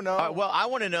 No. Well, I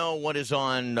want to know what is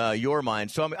on your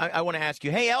mind. So I want to ask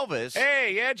you. Hey, Elvis.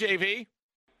 Hey, yeah, JV.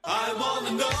 I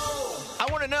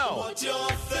want to know what you're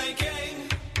thinking.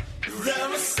 There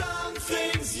are some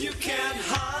things you can't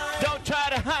hide. Don't try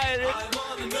to hide it. I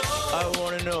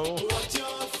want to know what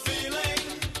you're feeling.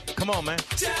 Come on, man.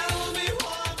 Tell me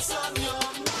what's on your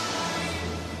mind.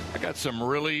 I got some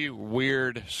really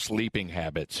weird sleeping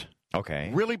habits. Okay.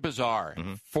 Really bizarre.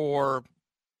 Mm-hmm. For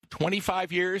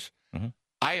 25 years,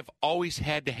 I have always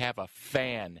had to have a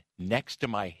fan next to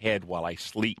my head while I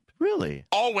sleep. Really?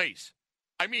 Always.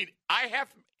 I mean, I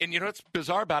have, and you know what's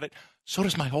bizarre about it? So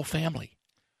does my whole family.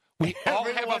 We all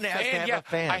have a fan. A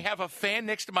fan. I have a fan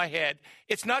next to my head.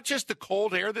 It's not just the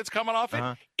cold air that's coming off it.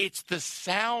 It's the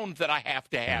sound that I have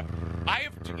to have. I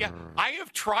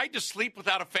have tried to sleep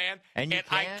without a fan, and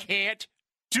I can't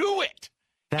do it.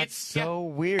 That's so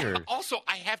weird. Also,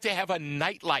 I have to have a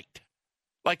nightlight,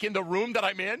 like in the room that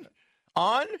I'm in.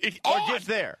 On? Or just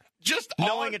there? Just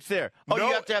knowing it's there. Oh, no,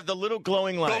 you have to have the little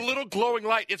glowing light. The little glowing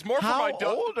light. It's more for How my dog.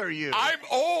 How old are you? I'm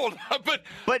old,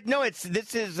 but no,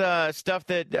 this is stuff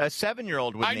that a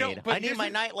 7-year-old would need. I need my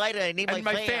night light and I need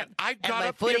my fan. I got and my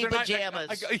up footy the other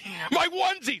pajamas. night, my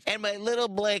onesies. And my little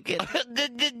blanket. What do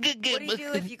you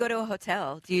do if you go to a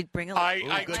hotel? Do you bring a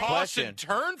I toss and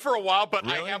turn for a while, but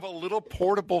really? I have a little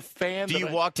portable fan. Do you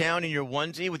walk down in your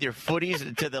onesie with your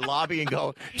footies to the lobby and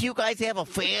go, do you guys have a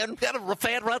fan? Got a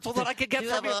fan rental that I can get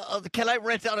from you? Can I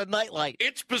rent out a nightlight?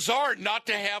 It's bizarre not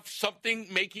to have something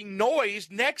making noise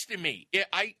next to me.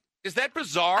 Is that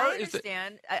bizarre? I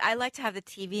understand. I like to have the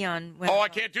TV on. I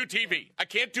can't do TV. I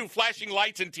can't do flashing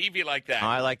lights and TV like that.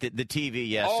 I like the TV,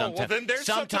 yes. Oh, sometimes. well, then there's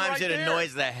sometimes right it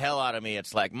annoys the hell out of me.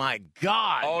 It's like, my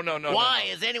God. Oh, no. Why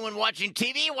is anyone watching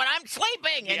TV when I'm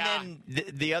sleeping? Yeah. And then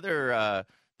the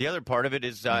other part of it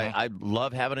is I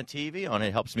love having a TV on.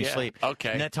 It helps me sleep.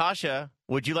 Okay. Natasha,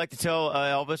 would you like to tell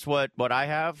Elvis what I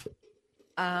have?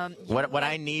 What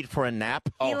I need for a nap?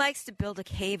 He likes to build a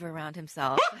cave around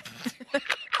himself.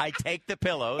 I take the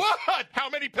pillows. What? How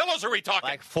many pillows are we talking?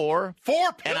 Like 4.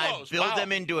 4 pillows. And I build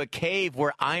them into a cave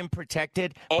where I'm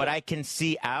protected, but I can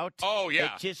see out. Oh,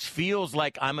 yeah. It just feels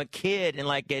like I'm a kid and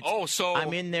like it's. So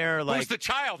I'm in there like. Who's the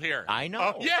child here? I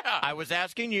know. Yeah. I was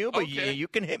asking you, but Okay. you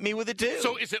can hit me with it too.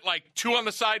 So is it like 2 on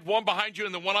the side, 1 behind you,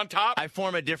 and the 1 on top? I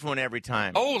form a different one every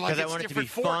time. Oh, like because I it's want it to be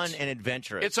different forts. fun and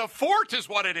adventurous. It's a fort, is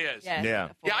what it is. Yes, Yeah.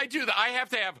 Yeah, I do that. I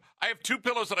have 2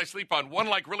 pillows that I sleep on. One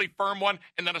like really firm one,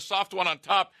 and then a soft one on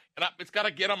top. And it's got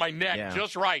to get on my neck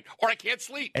just right, or I can't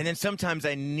sleep. And then sometimes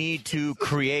I need to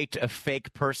create a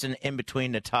fake person in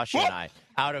between Natasha and I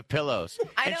out of pillows.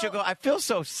 And she'll go, I feel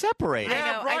so separated. Yeah,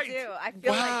 I know, right. I do. I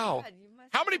feel like, God, you must.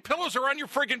 How many pillows are on your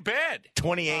friggin' bed?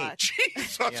 28.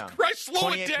 Jesus Christ,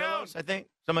 slow it down. Pillows, I think.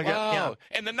 Something like that. Yeah.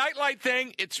 And the nightlight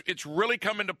thing, it's really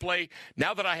come into play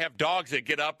now that I have dogs that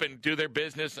get up and do their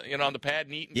business, on the pad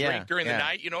and eat and drink during the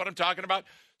night. You know what I'm talking about?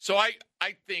 So I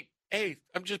think, hey,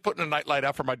 I'm just putting a nightlight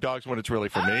out for my dogs when it's really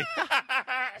for me.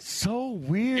 So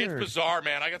weird. It's bizarre,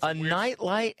 man. I got some a weird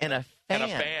nightlight and a fan. and a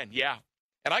fan, yeah.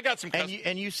 And I got some.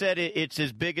 And you said it's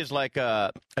as big as like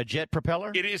a jet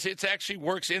propeller. It is. It actually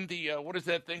works in the what is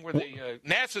that thing where the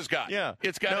NASA's got? Yeah,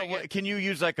 it's got. Can you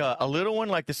use like a little one,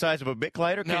 like the size of a Bic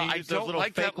lighter? Can you use I those don't little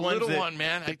like fake that ones little one,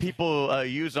 man. That people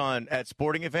use at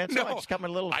sporting events. No, I just got my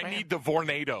little. I fan. need the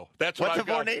Vornado. That's what What's I've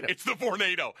the got. Vornado? It's the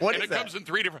Vornado. What and is it comes in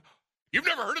 3 different. You've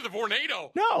never heard of the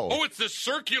Vornado? No. Oh, it's this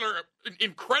circular,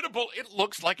 incredible. It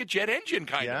looks like a jet engine,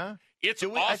 kind of. It's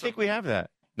awesome. I think we have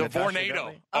that. The Natasha,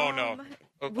 Vornado. Oh no.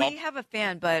 We have a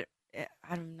fan, but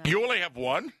I don't know. You only have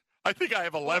 1? I think I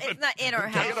have 11. Well, it's not in our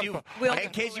house. In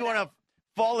case you want to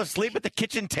fall asleep at the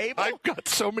kitchen table. I've got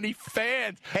so many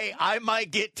fans. Hey, I might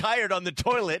get tired on the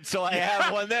toilet, so I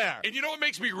have one there. And you know what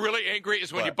makes me really angry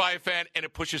is when you buy a fan and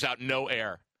it pushes out no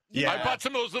air. Yeah. I bought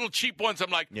some of those little cheap ones. I'm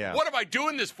like, Yeah. what am I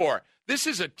doing this for? This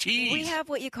is a tease. We have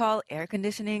what you call air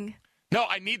conditioning. No,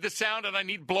 I need the sound and I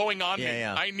need blowing on me.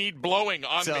 Yeah. I need blowing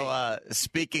on me. So,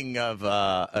 speaking of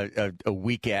a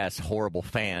weak ass horrible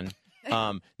fan,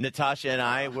 Natasha and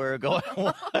I were going.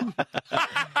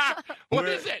 What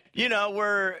is it?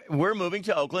 We're moving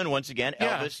to Oakland once again.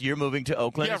 Yeah. Elvis, you're moving to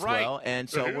Oakland as right. well, and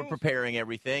so we're preparing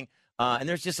everything. And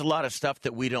there's just a lot of stuff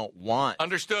that we don't want.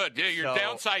 Understood. Yeah, you're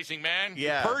downsizing, man.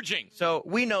 Yeah. You're purging. So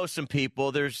we know some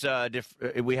people. There's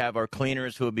we have our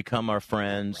cleaners who have become our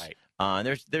friends. Right. And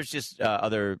there's just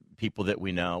other people that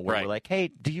we know where we're like, hey,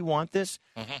 do you want this?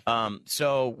 Mm-hmm.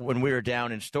 So when we were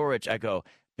down in storage, I go,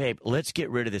 babe, let's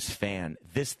get rid of this fan.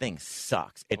 This thing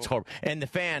sucks. It's horrible. And the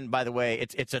fan, by the way,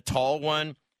 it's a tall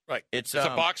one. Right. It's a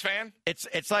box fan? It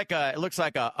looks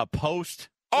like a post.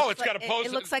 Oh, it's got a post.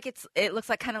 It looks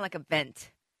like kind of like a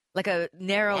vent, like a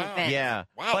narrow vent. Yeah.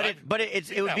 Wow. But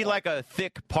it would be like a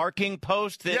thick parking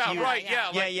post. That right.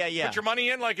 Yeah. Yeah. Put your money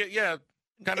in,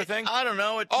 kind of thing. I don't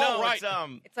know. Right.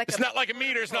 It's not like a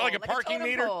meter. It's not like a parking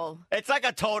meter. Pole. It's like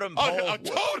a totem pole. Oh, a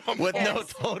totem with pole. no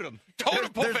totem.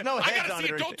 Totem pole. There's no I heads gotta on see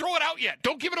it. it. Don't throw it out yet.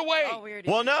 Don't give it away. Oh, weird.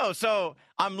 Well, no. So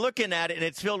I'm looking at it, and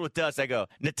it's filled with dust. I go,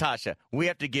 Natasha, we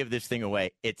have to give this thing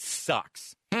away. It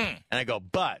sucks. And I go,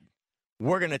 but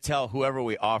we're going to tell whoever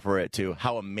we offer it to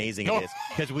how amazing it is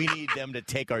because we need them to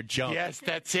take our junk. Yes,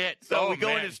 that's it. So we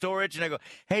go into storage, and I go,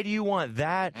 hey, do you want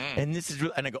that? And this is,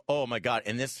 and I go, oh, my God.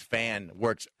 And this fan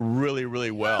works really, really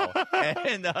well.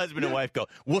 And the husband and wife go,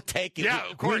 we'll take it. Yeah,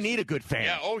 of course. We need a good fan.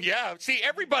 Yeah. Oh, yeah. See,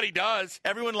 everybody does.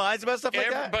 Everyone lies about stuff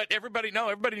like that? But everybody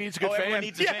needs a good fan. Everyone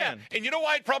needs a fan. And you know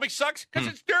why it probably sucks? Because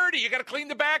it's dirty. You got to clean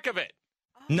the back of it.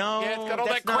 No, Yeah, it's got all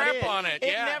that crap on it.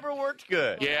 It never worked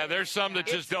good. Yeah, there's some that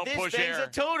just don't push air. This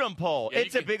thing's a totem pole. Yeah,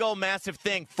 it's a big old massive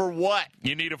thing. For what?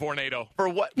 You need a Vornado. For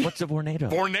what? What's a Vornado?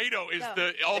 Vornado is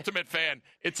the ultimate fan.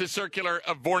 It's a circular.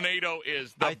 A Vornado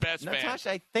is the best fan.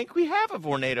 Natasha, I think we have a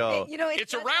Vornado.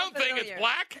 It's a round thing. It's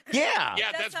black. Yeah.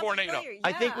 Yeah, that's Vornado.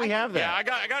 I think we have that. Yeah,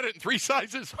 I got it in 3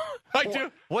 sizes. I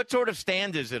do. What sort of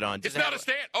stand is it on? It's not a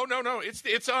stand. Oh, no.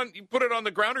 It's on. You put it on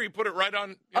the ground or you put it right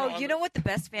on. You know what the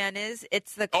best fan is?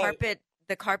 It's the carpet.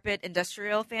 The carpet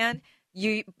industrial fan.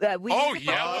 I got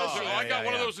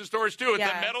one of those in storage too. It's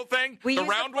a metal thing, the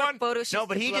round one. No,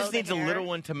 but he just needs a little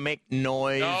one to make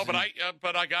noise. No,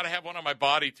 but I got to have one on my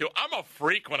body too. I'm a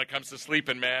freak when it comes to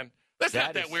sleeping, man. That's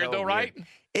not that weird though, right?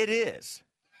 It is.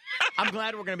 I'm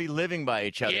glad we're going to be living by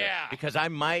each other. Yeah. Because I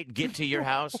might get to your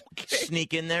house,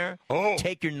 sneak in there,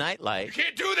 take your nightlight. You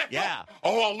can't do that. Yeah.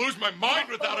 Oh, I'll lose my mind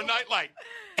without a nightlight.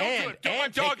 Don't my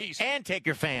doggies. And take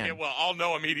your fan. Yeah, well, I'll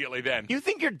know immediately then. You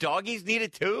think your doggies need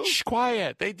it too? Shh,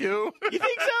 quiet. They do. You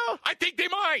think so? I think they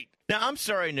might. Now, I'm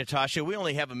sorry, Natasha. We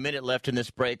only have a minute left in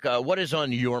this break. What is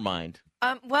on your mind?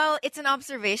 Well, it's an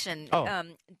observation. Oh.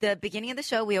 The beginning of the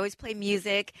show, we always play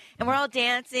music, and we're all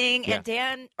dancing, and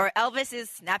Elvis is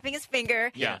snapping his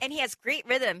finger, and he has great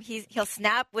rhythm. He'll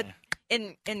snap with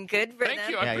in good rhythm. Thank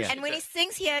you. I appreciate and when that. he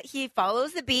sings, he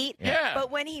follows the beat. Yeah. But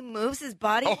when he moves his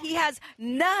body, he has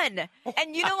none.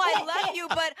 And you know, I love you,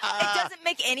 but it doesn't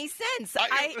make any sense.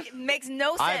 It makes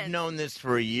no sense. I've known this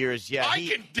for years. Yeah, I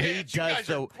can dance.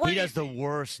 He does the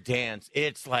worst dance.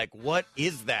 It's like, what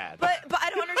is that? But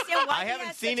I don't understand why I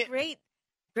haven't seen it.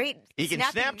 Great. He can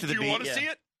snap to the beat. Do you want to see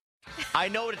it? I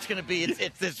know what it's going to be.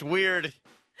 It's this weird.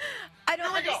 I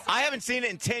don't understand. I haven't seen it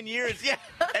in 10 years. Yeah,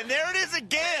 and there it is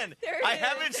again. I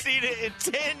haven't seen it in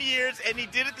 10 years, and he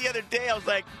did it the other day. I was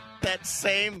like, that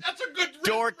same That's a good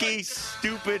dorky,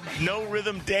 stupid, no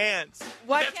rhythm dance.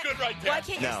 That's good right there. Why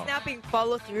can't your snapping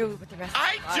follow through with the rest of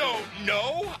the body? Don't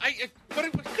know.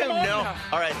 Come on now.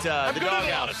 All right, I'm the good at dog a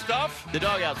lot out. of stuff. The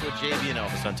dog out's with JV and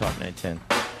Elvis on Talk 910.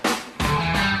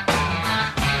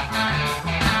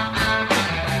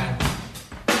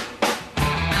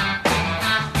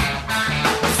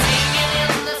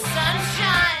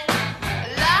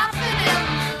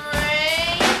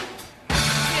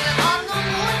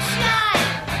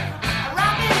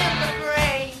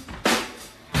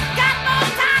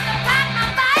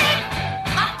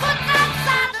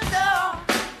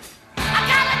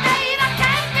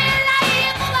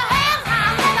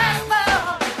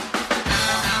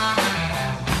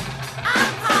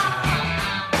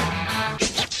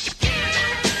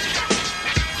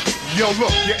 Yo,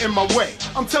 look, you're in my way.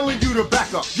 I'm telling you to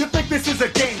back up. You think this is a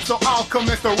game, so I'll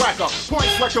commence to rack up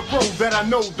points like a pro that I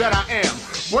know that I am.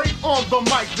 Wait on the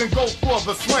mic, then go for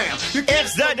the slam.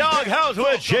 It's the Doghouse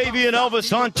with JV and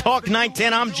Elvis on Talk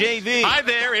 910. I'm JV. Hi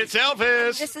there, it's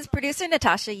Elvis. This is producer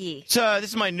Natasha Yee. So this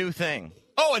is my new thing.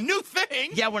 Oh, a new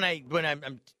thing? Yeah, when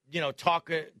I'm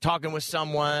talking with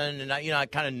someone and I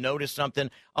kind of notice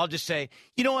something, I'll just say,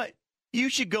 you know what? You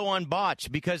should go on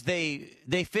Botch because they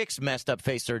fix messed up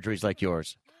face surgeries like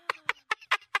yours.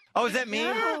 Oh, is that me?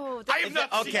 No, I have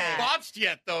not seen Botched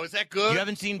yet, though. Is that good? You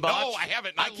haven't seen Botched? No, I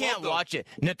haven't. I can't watch it.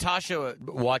 Natasha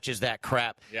watches that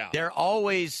crap. Yeah. They're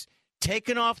always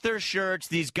taking off their shirts.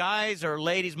 These guys or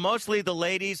ladies, mostly the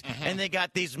ladies, and they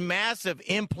got these massive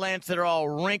implants that are all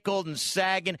wrinkled and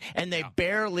sagging, and they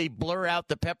barely blur out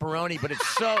the pepperoni, but it's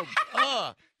so,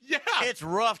 yeah. It's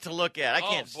rough to look at. I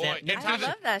can't stand it. I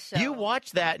love that show. You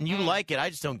watch that and you like it. I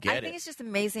just don't get it. I think it's just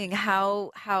amazing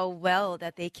how well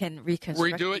that they can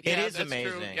reconstruct. Redo it. It Yeah, is that's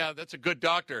amazing. True. Yeah, that's a good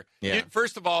doctor. Yeah.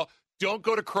 First of all, don't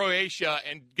go to Croatia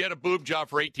and get a boob job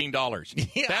for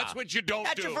 $18. Yeah. That's what you don't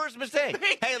That's do. your first mistake.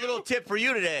 Hey, a little tip for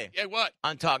you today. Yeah, what?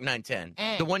 On Talk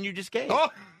 910. The one you just gave. Oh.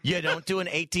 You don't do an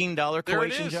 $18 There it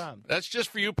Croatian is. job. That's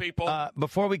just for you people.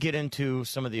 Before we get into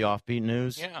some of the offbeat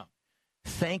news, yeah.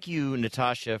 thank you,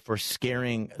 Natasha, for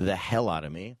scaring the hell out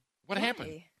of me. What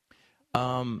happened?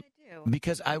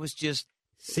 Because I was just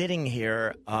sitting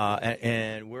here,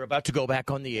 and we're about to go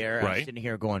back on the air. And I'm sitting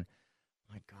here going,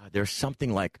 my God, there's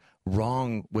something like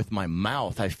wrong with my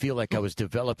mouth. I feel like I was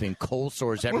developing cold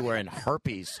sores everywhere and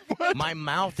herpes. My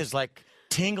mouth is like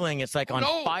tingling. It's like on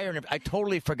fire. And I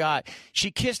totally forgot.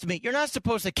 She kissed me. You're not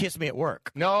supposed to kiss me at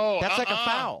work. No. That's like a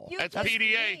foul. That's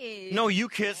PDA. No, you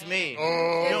kiss me.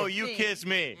 Oh. No, you kiss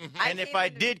me. And if I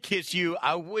did kiss you,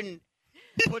 I wouldn't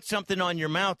put something on your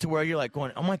mouth to where you're like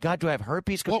going, oh, my God, do I have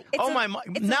herpes? Now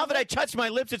that I touch my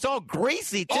lips, it's all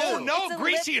greasy, too. Oh, no,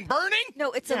 greasy and burning?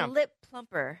 No, it's a lip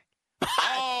plumper.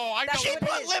 Oh, I know. She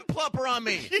put Lip Plumper on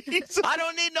me. I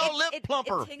don't need no Lip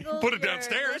Plumper. Put it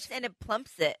downstairs. And it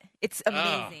plumps it. It's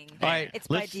amazing. All right, it's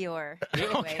by Dior.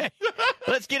 Anyway. Okay.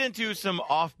 Let's get into some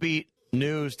offbeat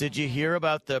news. Did you hear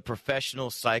about the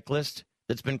professional cyclist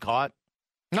that's been caught?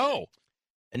 No.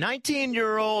 A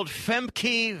 19-year-old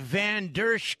Femke van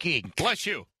der Schink. Bless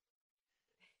you.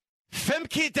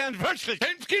 Femke van der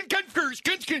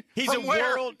Schink. He's From a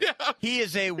where? world. Yeah. He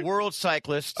is a world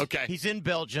cyclist. Okay. He's in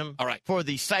Belgium. All right. For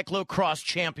the cyclocross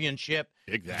championship.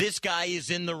 Exactly. This guy is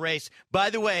in the race. By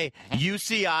the way,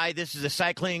 UCI, this is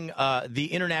the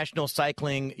International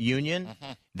Cycling Union.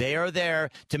 They are there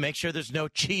to make sure there's no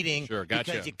cheating. Sure,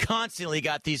 gotcha. Because you constantly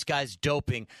got these guys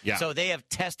doping. Yeah. So they have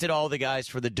tested all the guys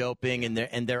for the doping,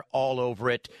 and they're all over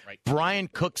it. Right. Brian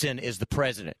Cookson is the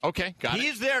president. Okay, got it.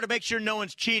 He's there to make sure no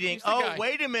one's cheating. He's the guy.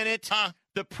 Wait a minute.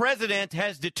 The president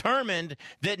has determined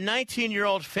that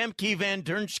 19-year-old Femke van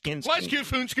der Schink Bless you,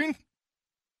 Foonskin.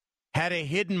 had a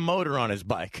hidden motor on his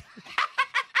bike.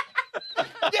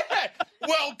 Yeah.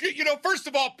 Well, first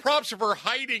of all, props for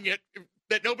hiding it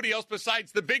that nobody else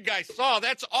besides the big guy saw.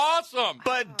 That's awesome.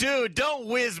 But, dude, don't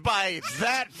whiz by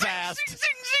that fast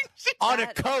on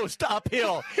a coast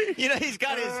uphill. He's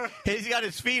got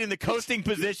his feet in the coasting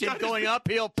position going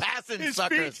uphill, passing His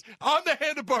suckers. feet on the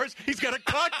handlebars. He's got a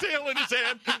cocktail in his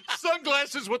hand,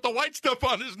 sunglasses with the white stuff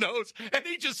on his nose, and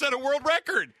he just set a world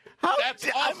record. That's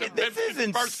awesome. This is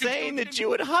insane that you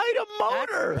would hide a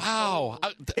motor. Wow.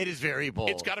 It is very bold.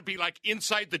 It's got to be like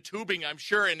inside the tubing, I'm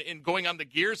sure, and going on the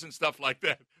gears and stuff like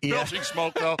that. Yeah. Belching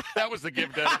smoke, though. That was the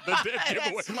giveaway.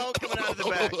 That smoke coming out of the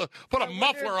back. Put a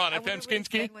muffler on it,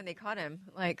 Femskinski. When they caught him,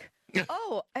 like,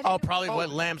 Probably what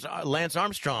Lance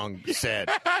Armstrong said.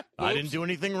 I didn't do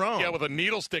anything wrong. Yeah, with a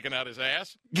needle sticking out his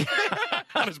ass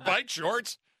on his bike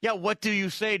shorts. Yeah, what do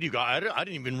you say? Do you go, I didn't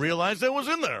even realize that was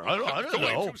in there. I don't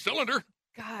know. Two-cylinder.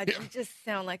 God,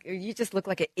 you just look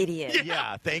like an idiot.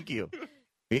 Yeah, thank you.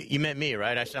 You meant me,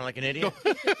 right? I sound like an idiot?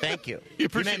 Thank you. You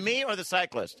meant me or the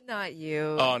cyclist? Not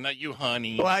you. Oh, not you,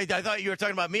 honey. Well, I thought you were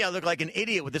talking about me. I look like an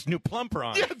idiot with this new plumper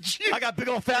on. Yeah, I got big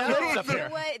old fat lips up You here.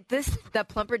 know what? The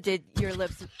plumper did your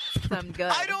lips some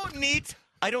good. I don't need.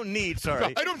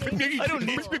 Sorry. I don't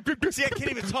need. See, I can't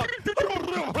even talk.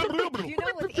 You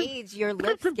know, with age, your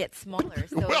lips get smaller.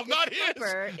 So Well, not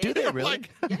his. Do they really?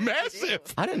 Like, massive.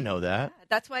 I didn't know that.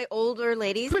 That's why older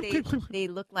ladies, they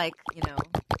look like, their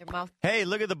mouth. Hey,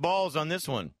 look at the balls on this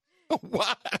one.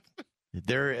 What?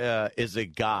 There is a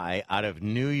guy out of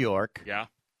New York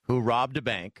who robbed a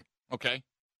bank. Okay.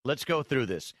 Let's go through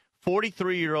this.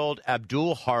 43-year-old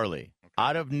Abdul Harley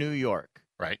out of New York.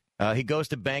 Right. He goes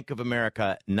to Bank of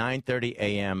America, 9:30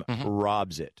 a.m.,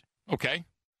 robs it. Okay.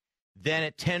 Then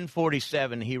at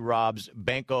 10:47, he robs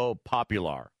Banco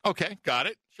Popular. Okay, got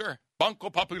it. Sure. Banco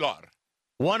Popular.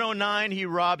 1:09, he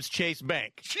robs Chase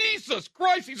Bank. Jesus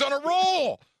Christ, he's on a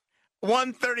roll.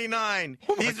 1:39.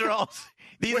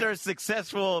 These are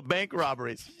successful bank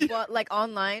robberies. What, like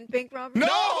online bank robbery?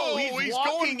 No, he's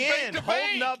walking going bank in, to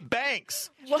holding bank. up banks.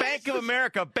 What? Bank of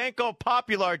America, Banco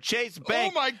Popular, Chase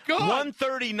Bank. Oh, my God.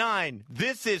 1:39.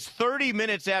 This is 30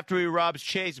 minutes after he robs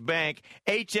Chase Bank,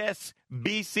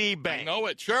 HSBC Bank. I know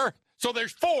it, sure. So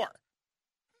there's 4.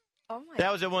 Oh my.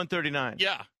 That was at 1:39.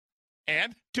 Yeah.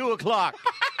 And? 2 o'clock.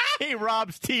 He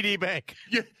robs TD Bank.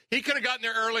 Yeah, he could have gotten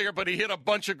there earlier, but he hit a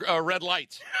bunch of red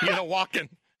lights, walking.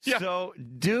 Yeah. So,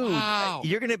 dude, Wow.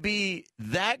 you're going to be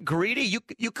that greedy?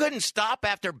 You couldn't stop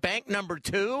after bank number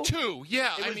 2? 2,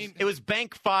 yeah. It was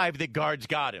bank 5 that guards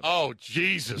got him. Oh,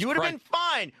 Jesus. You would have been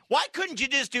fine. Why couldn't you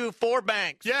just do 4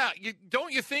 banks? Yeah,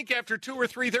 don't you think after 2 or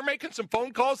 3 they're making some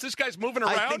phone calls? This guy's moving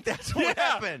around. I think that's what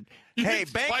happened. Hey,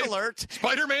 bank alert!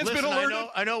 Spider-Man's been alerted.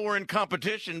 I know we're in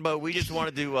competition, but we just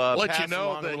wanted to let pass you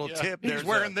know along that a little tip. He's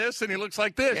wearing this and he looks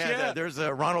like this. Yeah, there's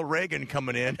a Ronald Reagan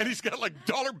coming in, and he's got like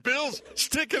dollar bills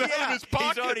sticking out of his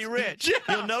pockets. He's already rich.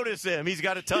 Yeah. You'll notice him. He's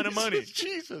got a ton of money.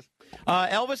 Jesus.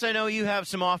 Elvis, I know you have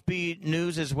some offbeat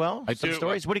news as well. I some do.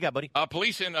 Stories. What do you got, buddy?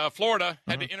 Police in Florida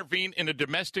had to intervene in a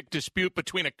domestic dispute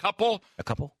between a couple. A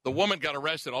couple? The woman got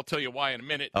arrested. I'll tell you why in a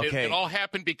minute. Okay. It all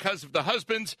happened because of the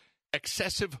husband's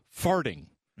excessive farting.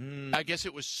 I guess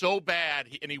it was so bad,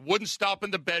 and he wouldn't stop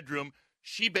in the bedroom.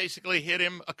 She basically hit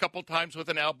him a couple times with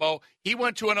an elbow. He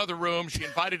went to another room. She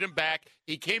invited him back.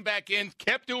 He came back in,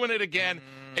 kept doing it again.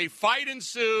 A fight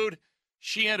ensued.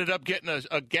 She ended up getting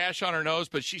a gash on her nose,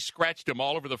 but she scratched him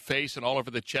all over the face and all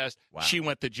over the chest. Wow. She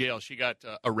went to jail. She got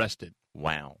arrested.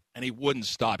 Wow. And he wouldn't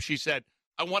stop. She said,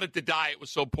 I wanted to die. It was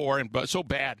so poor and so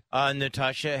bad.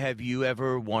 Natasha, have you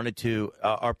ever wanted to,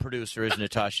 our producer is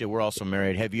Natasha, we're also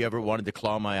married. Have you ever wanted to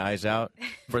claw my eyes out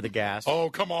for the gas?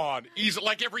 Oh, come on. He's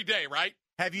like every day, right?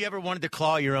 Have you ever wanted to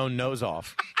claw your own nose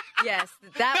off? Yes,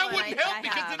 that one wouldn't I help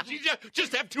because have. then you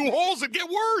just have 2 holes and get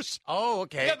worse. Oh,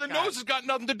 okay. Yeah, the nose has got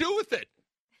nothing to do with it.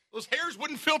 Those hairs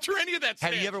wouldn't filter any of that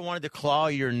stuff. Have you ever wanted to claw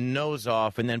your nose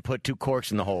off and then put 2 corks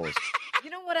in the holes? You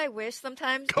know what I wish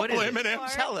sometimes? Couple M&Ms.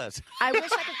 Tell us. I wish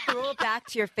I could throw it back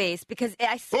to your face because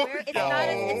I swear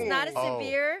it's not as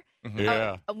severe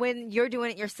when you're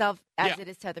doing it yourself as it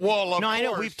is to other people. Well, of No, I know.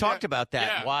 course, We've talked about that.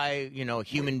 Yeah. Why,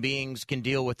 human beings can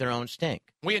deal with their own stink.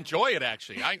 We enjoy it,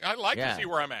 actually. I like to see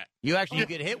where I'm at. You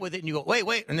get hit with it and you go,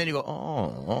 wait, and then you go,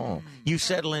 oh. You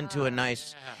settle into a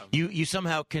nice, you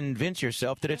somehow convince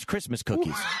yourself that it's Christmas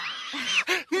cookies.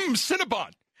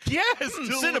 Cinnabon. Yes,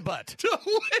 Cinnabon.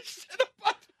 Delicious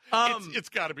Cinnabon. It's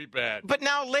got to be bad. But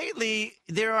now lately,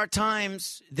 there are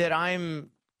times that I'm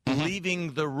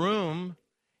leaving the room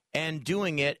and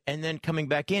doing it and then coming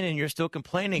back in and you're still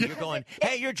complaining. You're going,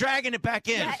 hey, you're dragging it back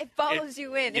in. Yeah, it follows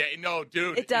you in. Yeah, no,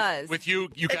 dude. It does. With you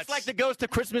got... It's like the ghost of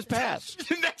Christmas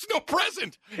past. That's no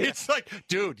present. It's like,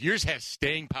 dude, yours has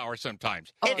staying power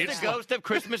sometimes. It's the ghost of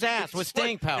Christmas ass with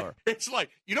staying power. It's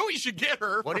like, you know what you should get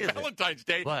her for Valentine's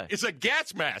Day? What? It's a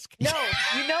gas mask. No,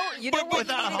 you know what? With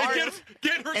a heart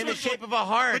Get her in the some shape of a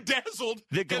heart. bedazzled.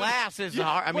 The glass is a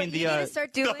heart. I mean, what you need to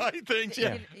start doing. things.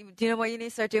 Yeah. Do you know what you need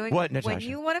to start doing? What, Natasha? When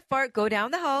you want to fart, go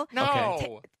down the hall.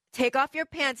 No. Take off your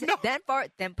pants, then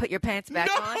fart, then put your pants back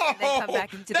on, and then come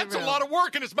back into the room. That's a lot of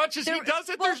work, and as much as he does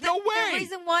it, there's no way. The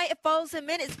reason why it follows him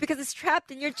in is because it's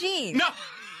trapped in your jeans. No.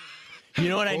 You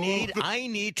know what I need? I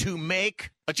need to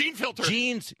make a jean filter.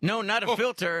 Jeans? No, not a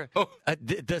filter.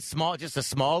 Just a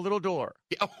small little door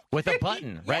with a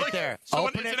button right there. So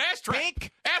Open it's it. an ass trap.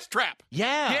 Pink. Ass trap.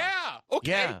 Yeah. Yeah.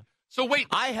 Okay. Yeah. So wait.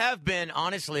 I have been,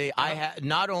 honestly,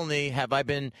 not only have I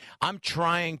been, I'm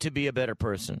trying to be a better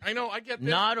person. I know, I get this.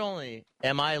 Not only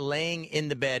am I laying in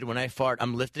the bed when I fart,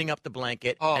 I'm lifting up the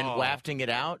blanket and wafting it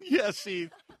out. Yes, see,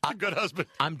 a good husband.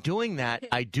 I'm doing that,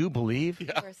 I do believe,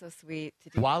 You're so sweet to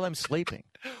do. while I'm sleeping.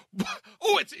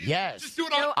 Yes. Just do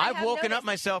it on. I've woken up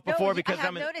myself before because I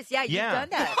have noticed. Yeah, you've done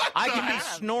that. I can be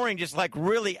snoring just like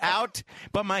really out,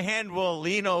 but my hand will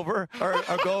lean over or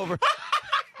go over.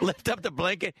 Lift up the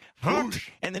blanket,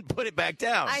 and then put it back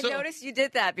down. I noticed you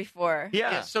did that before.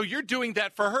 Yeah. So you're doing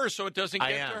that for her so it doesn't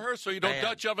get to her, so you don't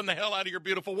Dutch oven the hell out of your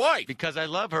beautiful wife. Because I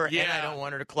love her, and I don't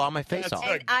want her to claw my face off.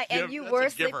 And you were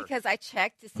asleep because I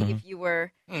checked to see if you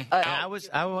were I was.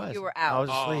 You were out. I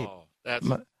was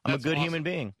asleep. I'm a good human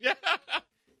being. Yeah.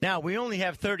 Now, we only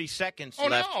have 30 seconds Oh,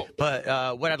 left, no.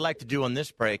 but what I'd like to do on this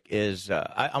break is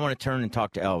I want to turn and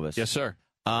talk to Elvis. Yes, sir.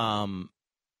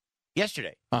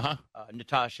 Yesterday,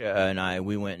 Natasha and I,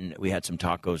 we went and we had some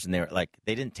tacos, and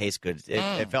they didn't taste good.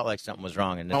 It felt like something was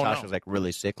wrong, and Natasha was like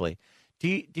really sickly. Do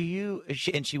you?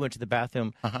 And she went to the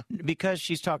bathroom because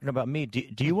she's talking about me.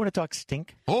 Do you want to talk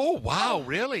stink? Oh wow,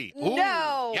 really? Ooh.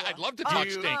 No. Yeah, I'd love to talk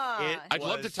stink. I'd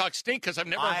love to talk stink because I've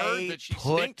never heard that she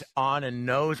put stinks. on a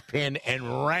nose pin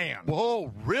and ran.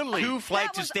 Whoa, really? 2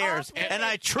 flights of stairs, awesome. and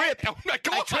I tripped. Oh my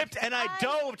God. I tripped and I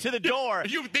dove to the door.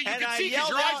 You and can I see because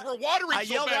your yelled eyes were watering I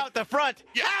so yelled bad. out the front.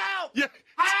 Yeah. Help! Yeah.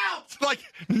 Help! It's like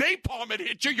napalm had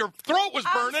hit you. Your throat was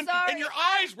I'm burning, sorry. and your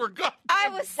eyes were burning. I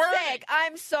was sick.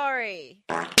 I'm sorry.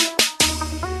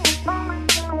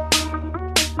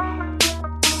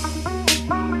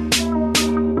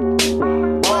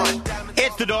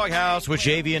 It's the Doghouse with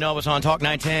JV and Elvis on Talk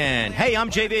 910. Hey, I'm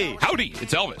JV. Howdy,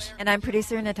 it's Elvis. And I'm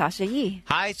producer Natasha Yee.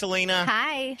 Hi, Selena.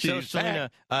 Hi. So She's Selena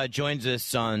joins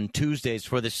us on Tuesdays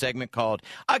for this segment called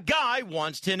A Guy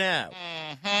Wants to Know.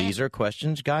 These are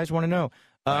questions guys want to know.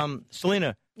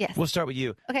 Selena, Yes. we'll start with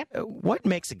you. Okay. What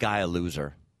makes a guy a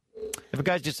loser? If a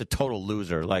guy's just a total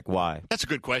loser, like why? That's a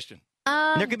good question.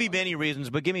 There could be many reasons,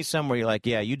 but give me some where you're like,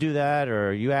 yeah, you do that,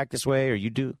 or you act this way, or you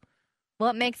do.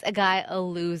 What makes a guy a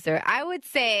loser? I would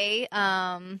say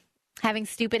having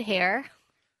stupid hair.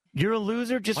 You're a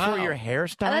loser just for your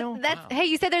hairstyle? Hey,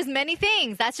 you said there's many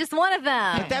things. That's just one of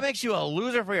them. But that makes you a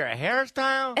loser for your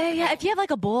hairstyle? Yeah, if you have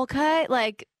like a bowl cut,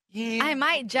 I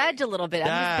might judge a little bit.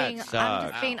 I'm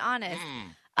just being honest.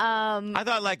 I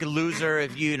thought like a loser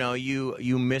if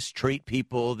you mistreat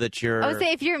people that you're. I would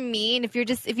say if you're mean, if you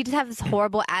just have this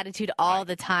horrible attitude all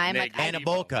the time, and a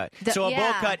bowl cut. So a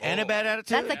bowl cut and a bad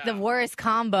attitude. That's like the worst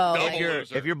combo.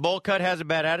 If your bowl cut has a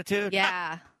bad attitude.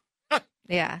 Yeah.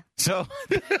 Yeah. So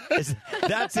that's it.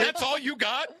 That's all you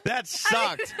got? That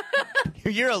sucked.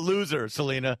 You're a loser,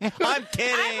 Selena. I'm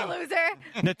kidding. I'm a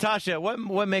loser. Natasha,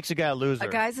 what makes a guy a loser? A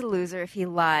guy's a loser if he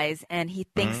lies and he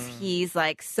thinks he's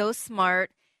like so smart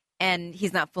and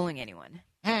he's not fooling anyone.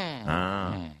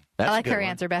 I like her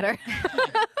answer better.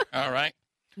 All right.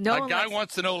 No a guy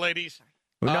wants to know, ladies.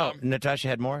 No, Natasha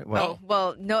had more.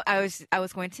 Well, no. I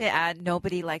was going to add.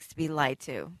 Nobody likes to be lied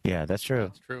to. Yeah, that's true.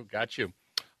 That's true. Got you.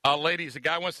 Ladies, a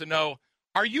guy wants to know,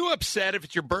 are you upset if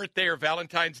it's your birthday or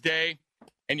Valentine's Day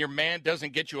and your man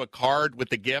doesn't get you a card with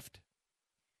the gift?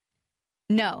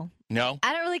 No. No?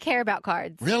 I don't really care about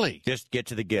cards. Really? Just get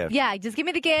to the gift. Yeah, just give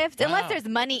me the gift. Wow. Unless there's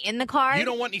money in the card. You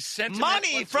don't want any sentiment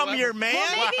Money from your man?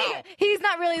 Well, maybe he's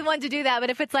not really one to do that, but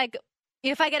if it's like,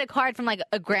 if I get a card from like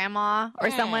a grandma or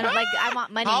someone, like I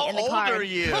want money in the card. How old are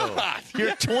you?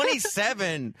 You're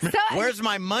 27. Where's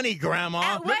my money, Grandma?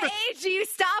 At what age do you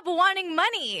stop wanting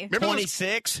money?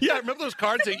 26? Yeah, remember those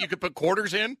cards that you could put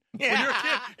quarters in when you were a kid?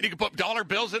 Yeah. And you could put dollar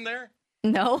bills in there?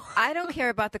 No. I don't care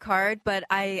about the card, but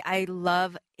I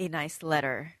love a nice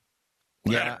letter.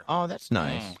 Yeah. Oh, that's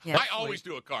nice. Yeah, I always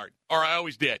do a card, or I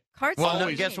always did. Cards Well, don't no,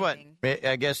 mean guess what? anything.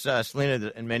 I guess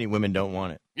Selena and many women don't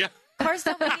want it. Yeah. Cards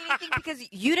don't mean anything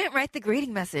because you didn't write the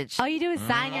greeting message. All you do is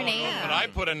sign your name. And I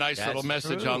put a nice That's little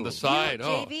message true. on the side.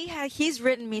 JV, he's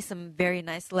written me some very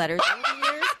nice letters over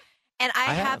the years, and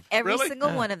I have every Really?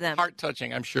 single one of them. Heart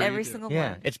touching, I'm sure. Every you do. single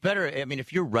Yeah. one. It's better, I mean,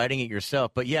 if you're writing it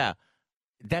yourself. But, yeah,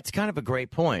 that's kind of a great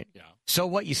point. Yeah. So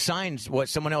what you signed what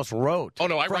someone else wrote Oh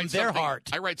no, I from write their something, heart.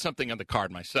 I write something on the card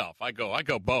myself. I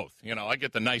go both. I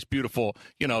get the nice, beautiful,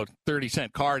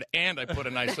 30-cent card, and I put a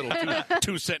nice little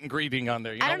 2-cent greeting on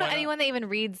there. I don't know anyone that even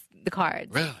reads the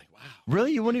cards. Really? Wow.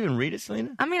 Really? You wouldn't even read it,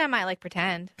 Selena? I mean, I might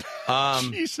pretend.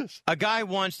 Jesus. A guy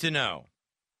wants to know,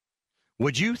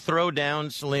 would you throw down,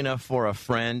 Selena, for a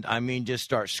friend? I mean, just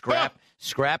start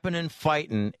scrapping and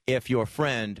fighting if your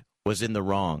friend was in the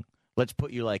wrong. Let's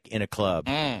put you like in a club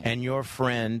and your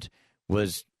friend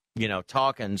was,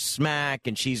 talking smack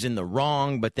and she's in the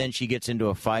wrong, but then she gets into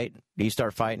a fight. Do you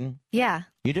start fighting? Yeah.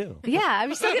 You do? Yeah,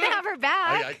 I'm still going to have her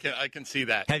back. I can see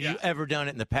that. Have you ever done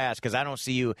it in the past? Because I don't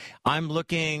see you. I'm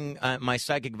looking, my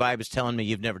psychic vibe is telling me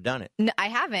you've never done it. No, I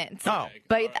haven't. Oh.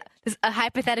 But this is a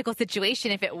hypothetical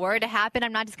situation. If it were to happen,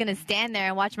 I'm not just going to stand there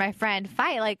and watch my friend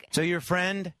fight. So your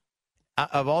friend,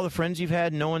 of all the friends you've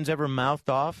had, no one's ever mouthed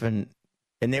off and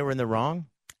they were in the wrong?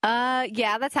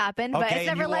 Yeah, that's happened, but Okay, it's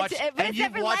never led to and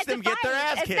you've watched them get their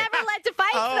ass It's kicked. never led to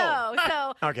fights, Oh.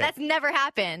 though. So Okay. that's never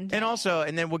happened. And also,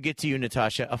 and then we'll get to you,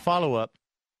 Natasha, a follow-up.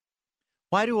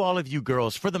 Why do all of you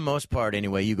girls, for the most part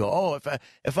anyway, you go, oh,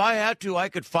 if I had to, I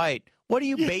could fight. What are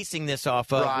you basing this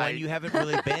off of when you haven't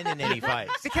really been in any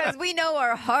fights? Because we know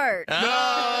our heart.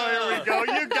 Oh, here we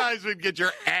go. You guys would get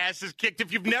your asses kicked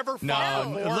if you've never fought.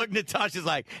 No, look, Natasha's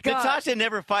like, Natasha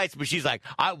never fights, but she's like,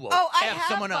 I will F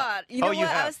someone up. You know what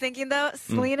I was thinking, though?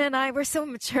 Selena and I were so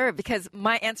mature because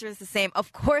my answer is the same.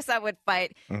 Of course I would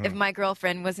fight if my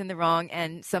girlfriend was in the wrong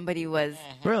and somebody was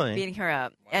beating her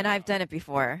up. Wow. And I've done it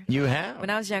before. You have? When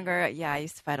I was younger, I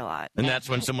used to fight a lot. And that's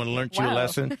when someone learned you a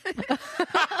lesson?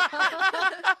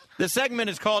 The segment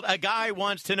is called A Guy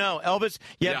Wants to Know. Elvis,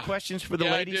 you have questions for the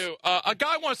ladies? I do. A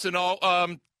guy wants to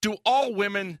know, do all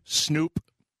women snoop?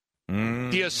 Do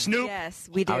you snoop? Yes,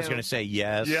 we do. I was going to say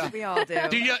yes. Yeah. We all do.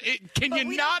 Can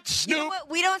you not snoop? You know what?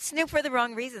 We don't snoop for the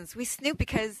wrong reasons. We snoop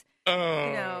because... we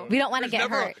don't want to get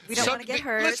hurt. We don't want to get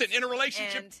hurt. Listen, in a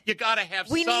relationship, you got to have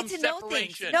some need to know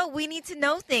things. separation. No, we need to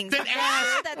know things. Then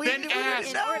ask. That Then ask.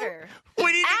 in order. We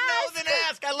need to know, then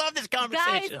ask. I love this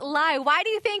conversation. Guys, lie. Why do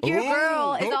you think your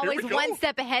girl is here always we go. one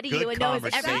step ahead of you and knows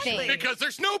everything? Because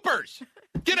they're snoopers.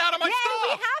 Get out of my we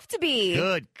stuff. have to be.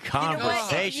 Good You know what? If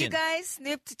conversation. you guys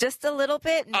snooped just a little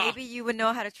bit, maybe you would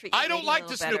know how to treat your I don't lady like a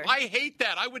to little snoop. better. I hate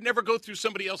that. I would never go through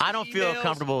somebody else's I don't feel emails.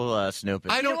 comfortable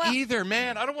snooping. I don't either,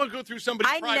 man. I don't want to go through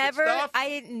somebody's private stuff.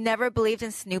 I never believed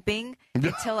in snooping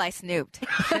until I snooped.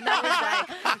 And I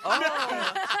was like,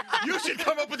 oh. You should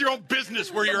come up with your own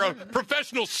business where you're a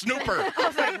professional snooper. I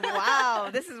was like, wow,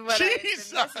 this is what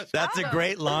Jesus. That's a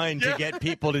great line to get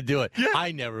people to do it.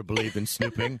 I never believed in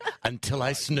snooping until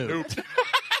I snooped.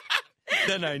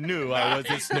 Then I knew I was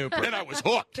a snooper. Then I was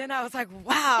hooked. Then I was like,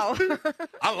 wow.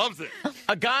 I love it.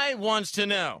 A guy wants to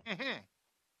know.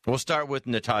 We'll start with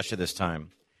Natasha this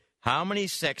time. How many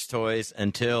sex toys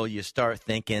until you start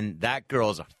thinking that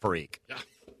girl's a freak? Yeah.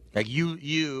 Like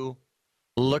you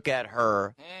look at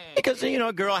her because,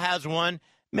 a girl has one.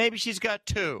 Maybe she's got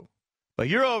two. But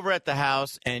you're over at the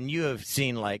house and you have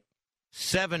seen like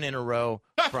 7 in a row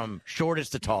from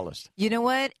shortest to tallest. You know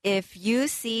what? If you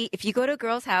go to a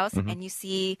girl's house and you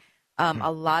see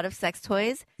a lot of sex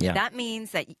toys, that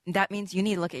means you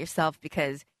need to look at yourself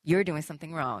because you're doing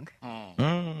something wrong.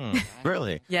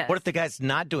 Really? Yes. What if the guy's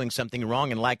not doing something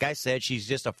wrong? And like I said, she's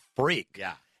just a freak.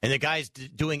 Yeah. And the guy's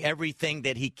doing everything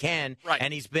that he can. Right.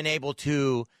 And he's been able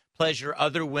to pleasure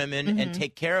other women and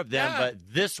take care of them. Yeah. But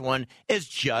this one is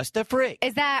just a freak.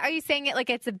 Are you saying it like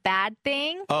it's a bad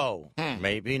thing? Oh,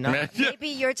 maybe not. Maybe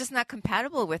you're just not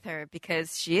compatible with her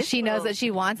because she knows what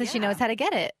she wants and she knows how to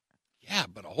get it. Yeah,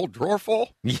 but a whole drawer full?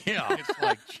 Yeah. It's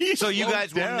like, geez, so you slow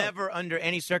guys will down. never, under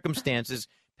any circumstances,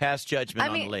 pass judgment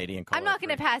on the lady and call I'm her not going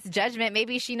to pretty. pass judgment.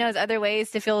 Maybe she knows other ways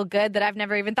to feel good that I've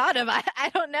never even thought of. I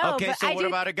don't know. Okay, but so I what do-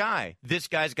 about a guy? This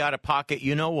guy's got a pocket,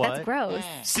 you know what? That's gross.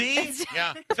 See?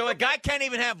 Yeah. So a guy can't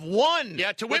even have one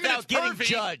Yeah, to women without it's getting perfect.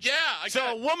 judged. Yeah,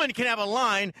 So a woman can have a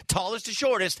line, tallest to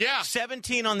shortest, Yeah.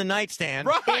 17 on the nightstand.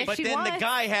 Right. But If she then the wants.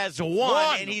 guy has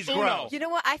one and he's Uno. gross. You know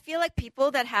what? I feel like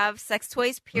people that have sex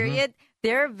toys, period,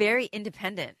 they're very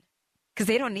independent because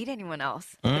they don't need anyone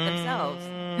else but themselves.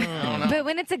 But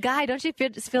when it's a guy, don't you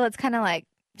just feel it's kind of like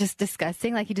just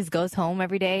disgusting? Like he just goes home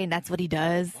every day and that's what he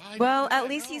does. Well, at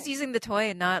least he's using the toy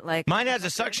and not like. Mine has a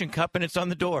suction cup and it's on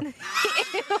the door. I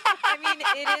mean,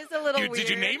 it is a little weird. Did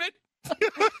you name it?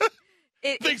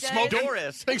 It They does- smoke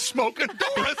Doris. They smoking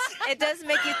Doris. It does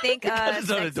make you think Because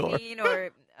it's on a sex door. fiend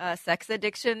or sex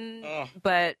addiction.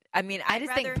 But I mean, I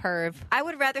just think perv. I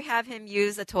would rather have him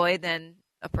use a toy than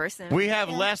a person. We have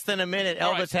less than a minute.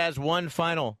 All Elvis right. has one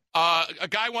final. A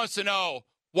guy wants to know,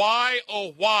 why,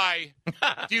 oh, why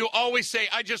do you always say,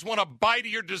 I just want a bite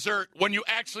of your dessert when you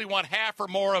actually want half or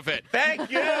more of it?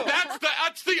 Thank you.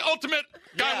 That's the ultimate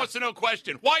guy wants to know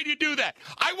question. Why do you do that?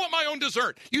 I want my own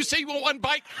dessert. You say you want one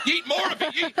bite, you eat more of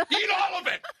it. You eat all of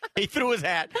it. He threw his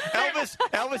hat.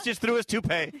 Elvis just threw his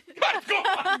toupee. But go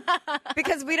on.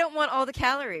 Because we don't want all the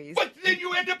calories. But then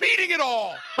you end up eating it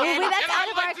all. Well, And- that's And out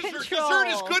I of like our dessert. control. Dessert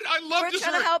is good. I love We're dessert.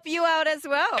 trying to help you out as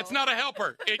well. It's not a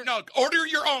helper. No, order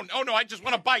your own. Oh, no, I just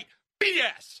want a bite.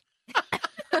 BS.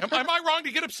 Am I wrong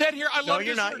to get upset here? I No, love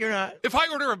you're dessert. not. You're not. If I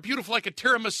order a beautiful, like a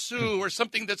tiramisu or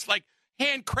something that's like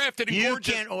handcrafted and You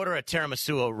gorgeous. can't order a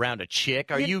tiramisu around a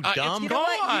chick. Are you it's- dumb? You Go know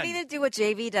what? on. You need to do what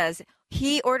JV does.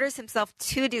 He orders himself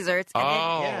 2 desserts and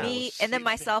Oh, then me and then see.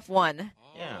 myself 1.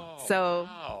 Yeah. So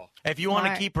Wow. If you want to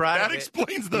Smart. keep her out That of it,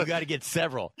 explains you got to get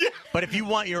several. But if you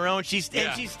want your own, she's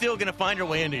still going to find her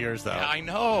way into yours, though. Yeah, I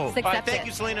know. Just All right, accept thank it.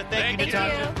 you, Selena. Thank Thank you, you.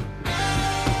 Natasha.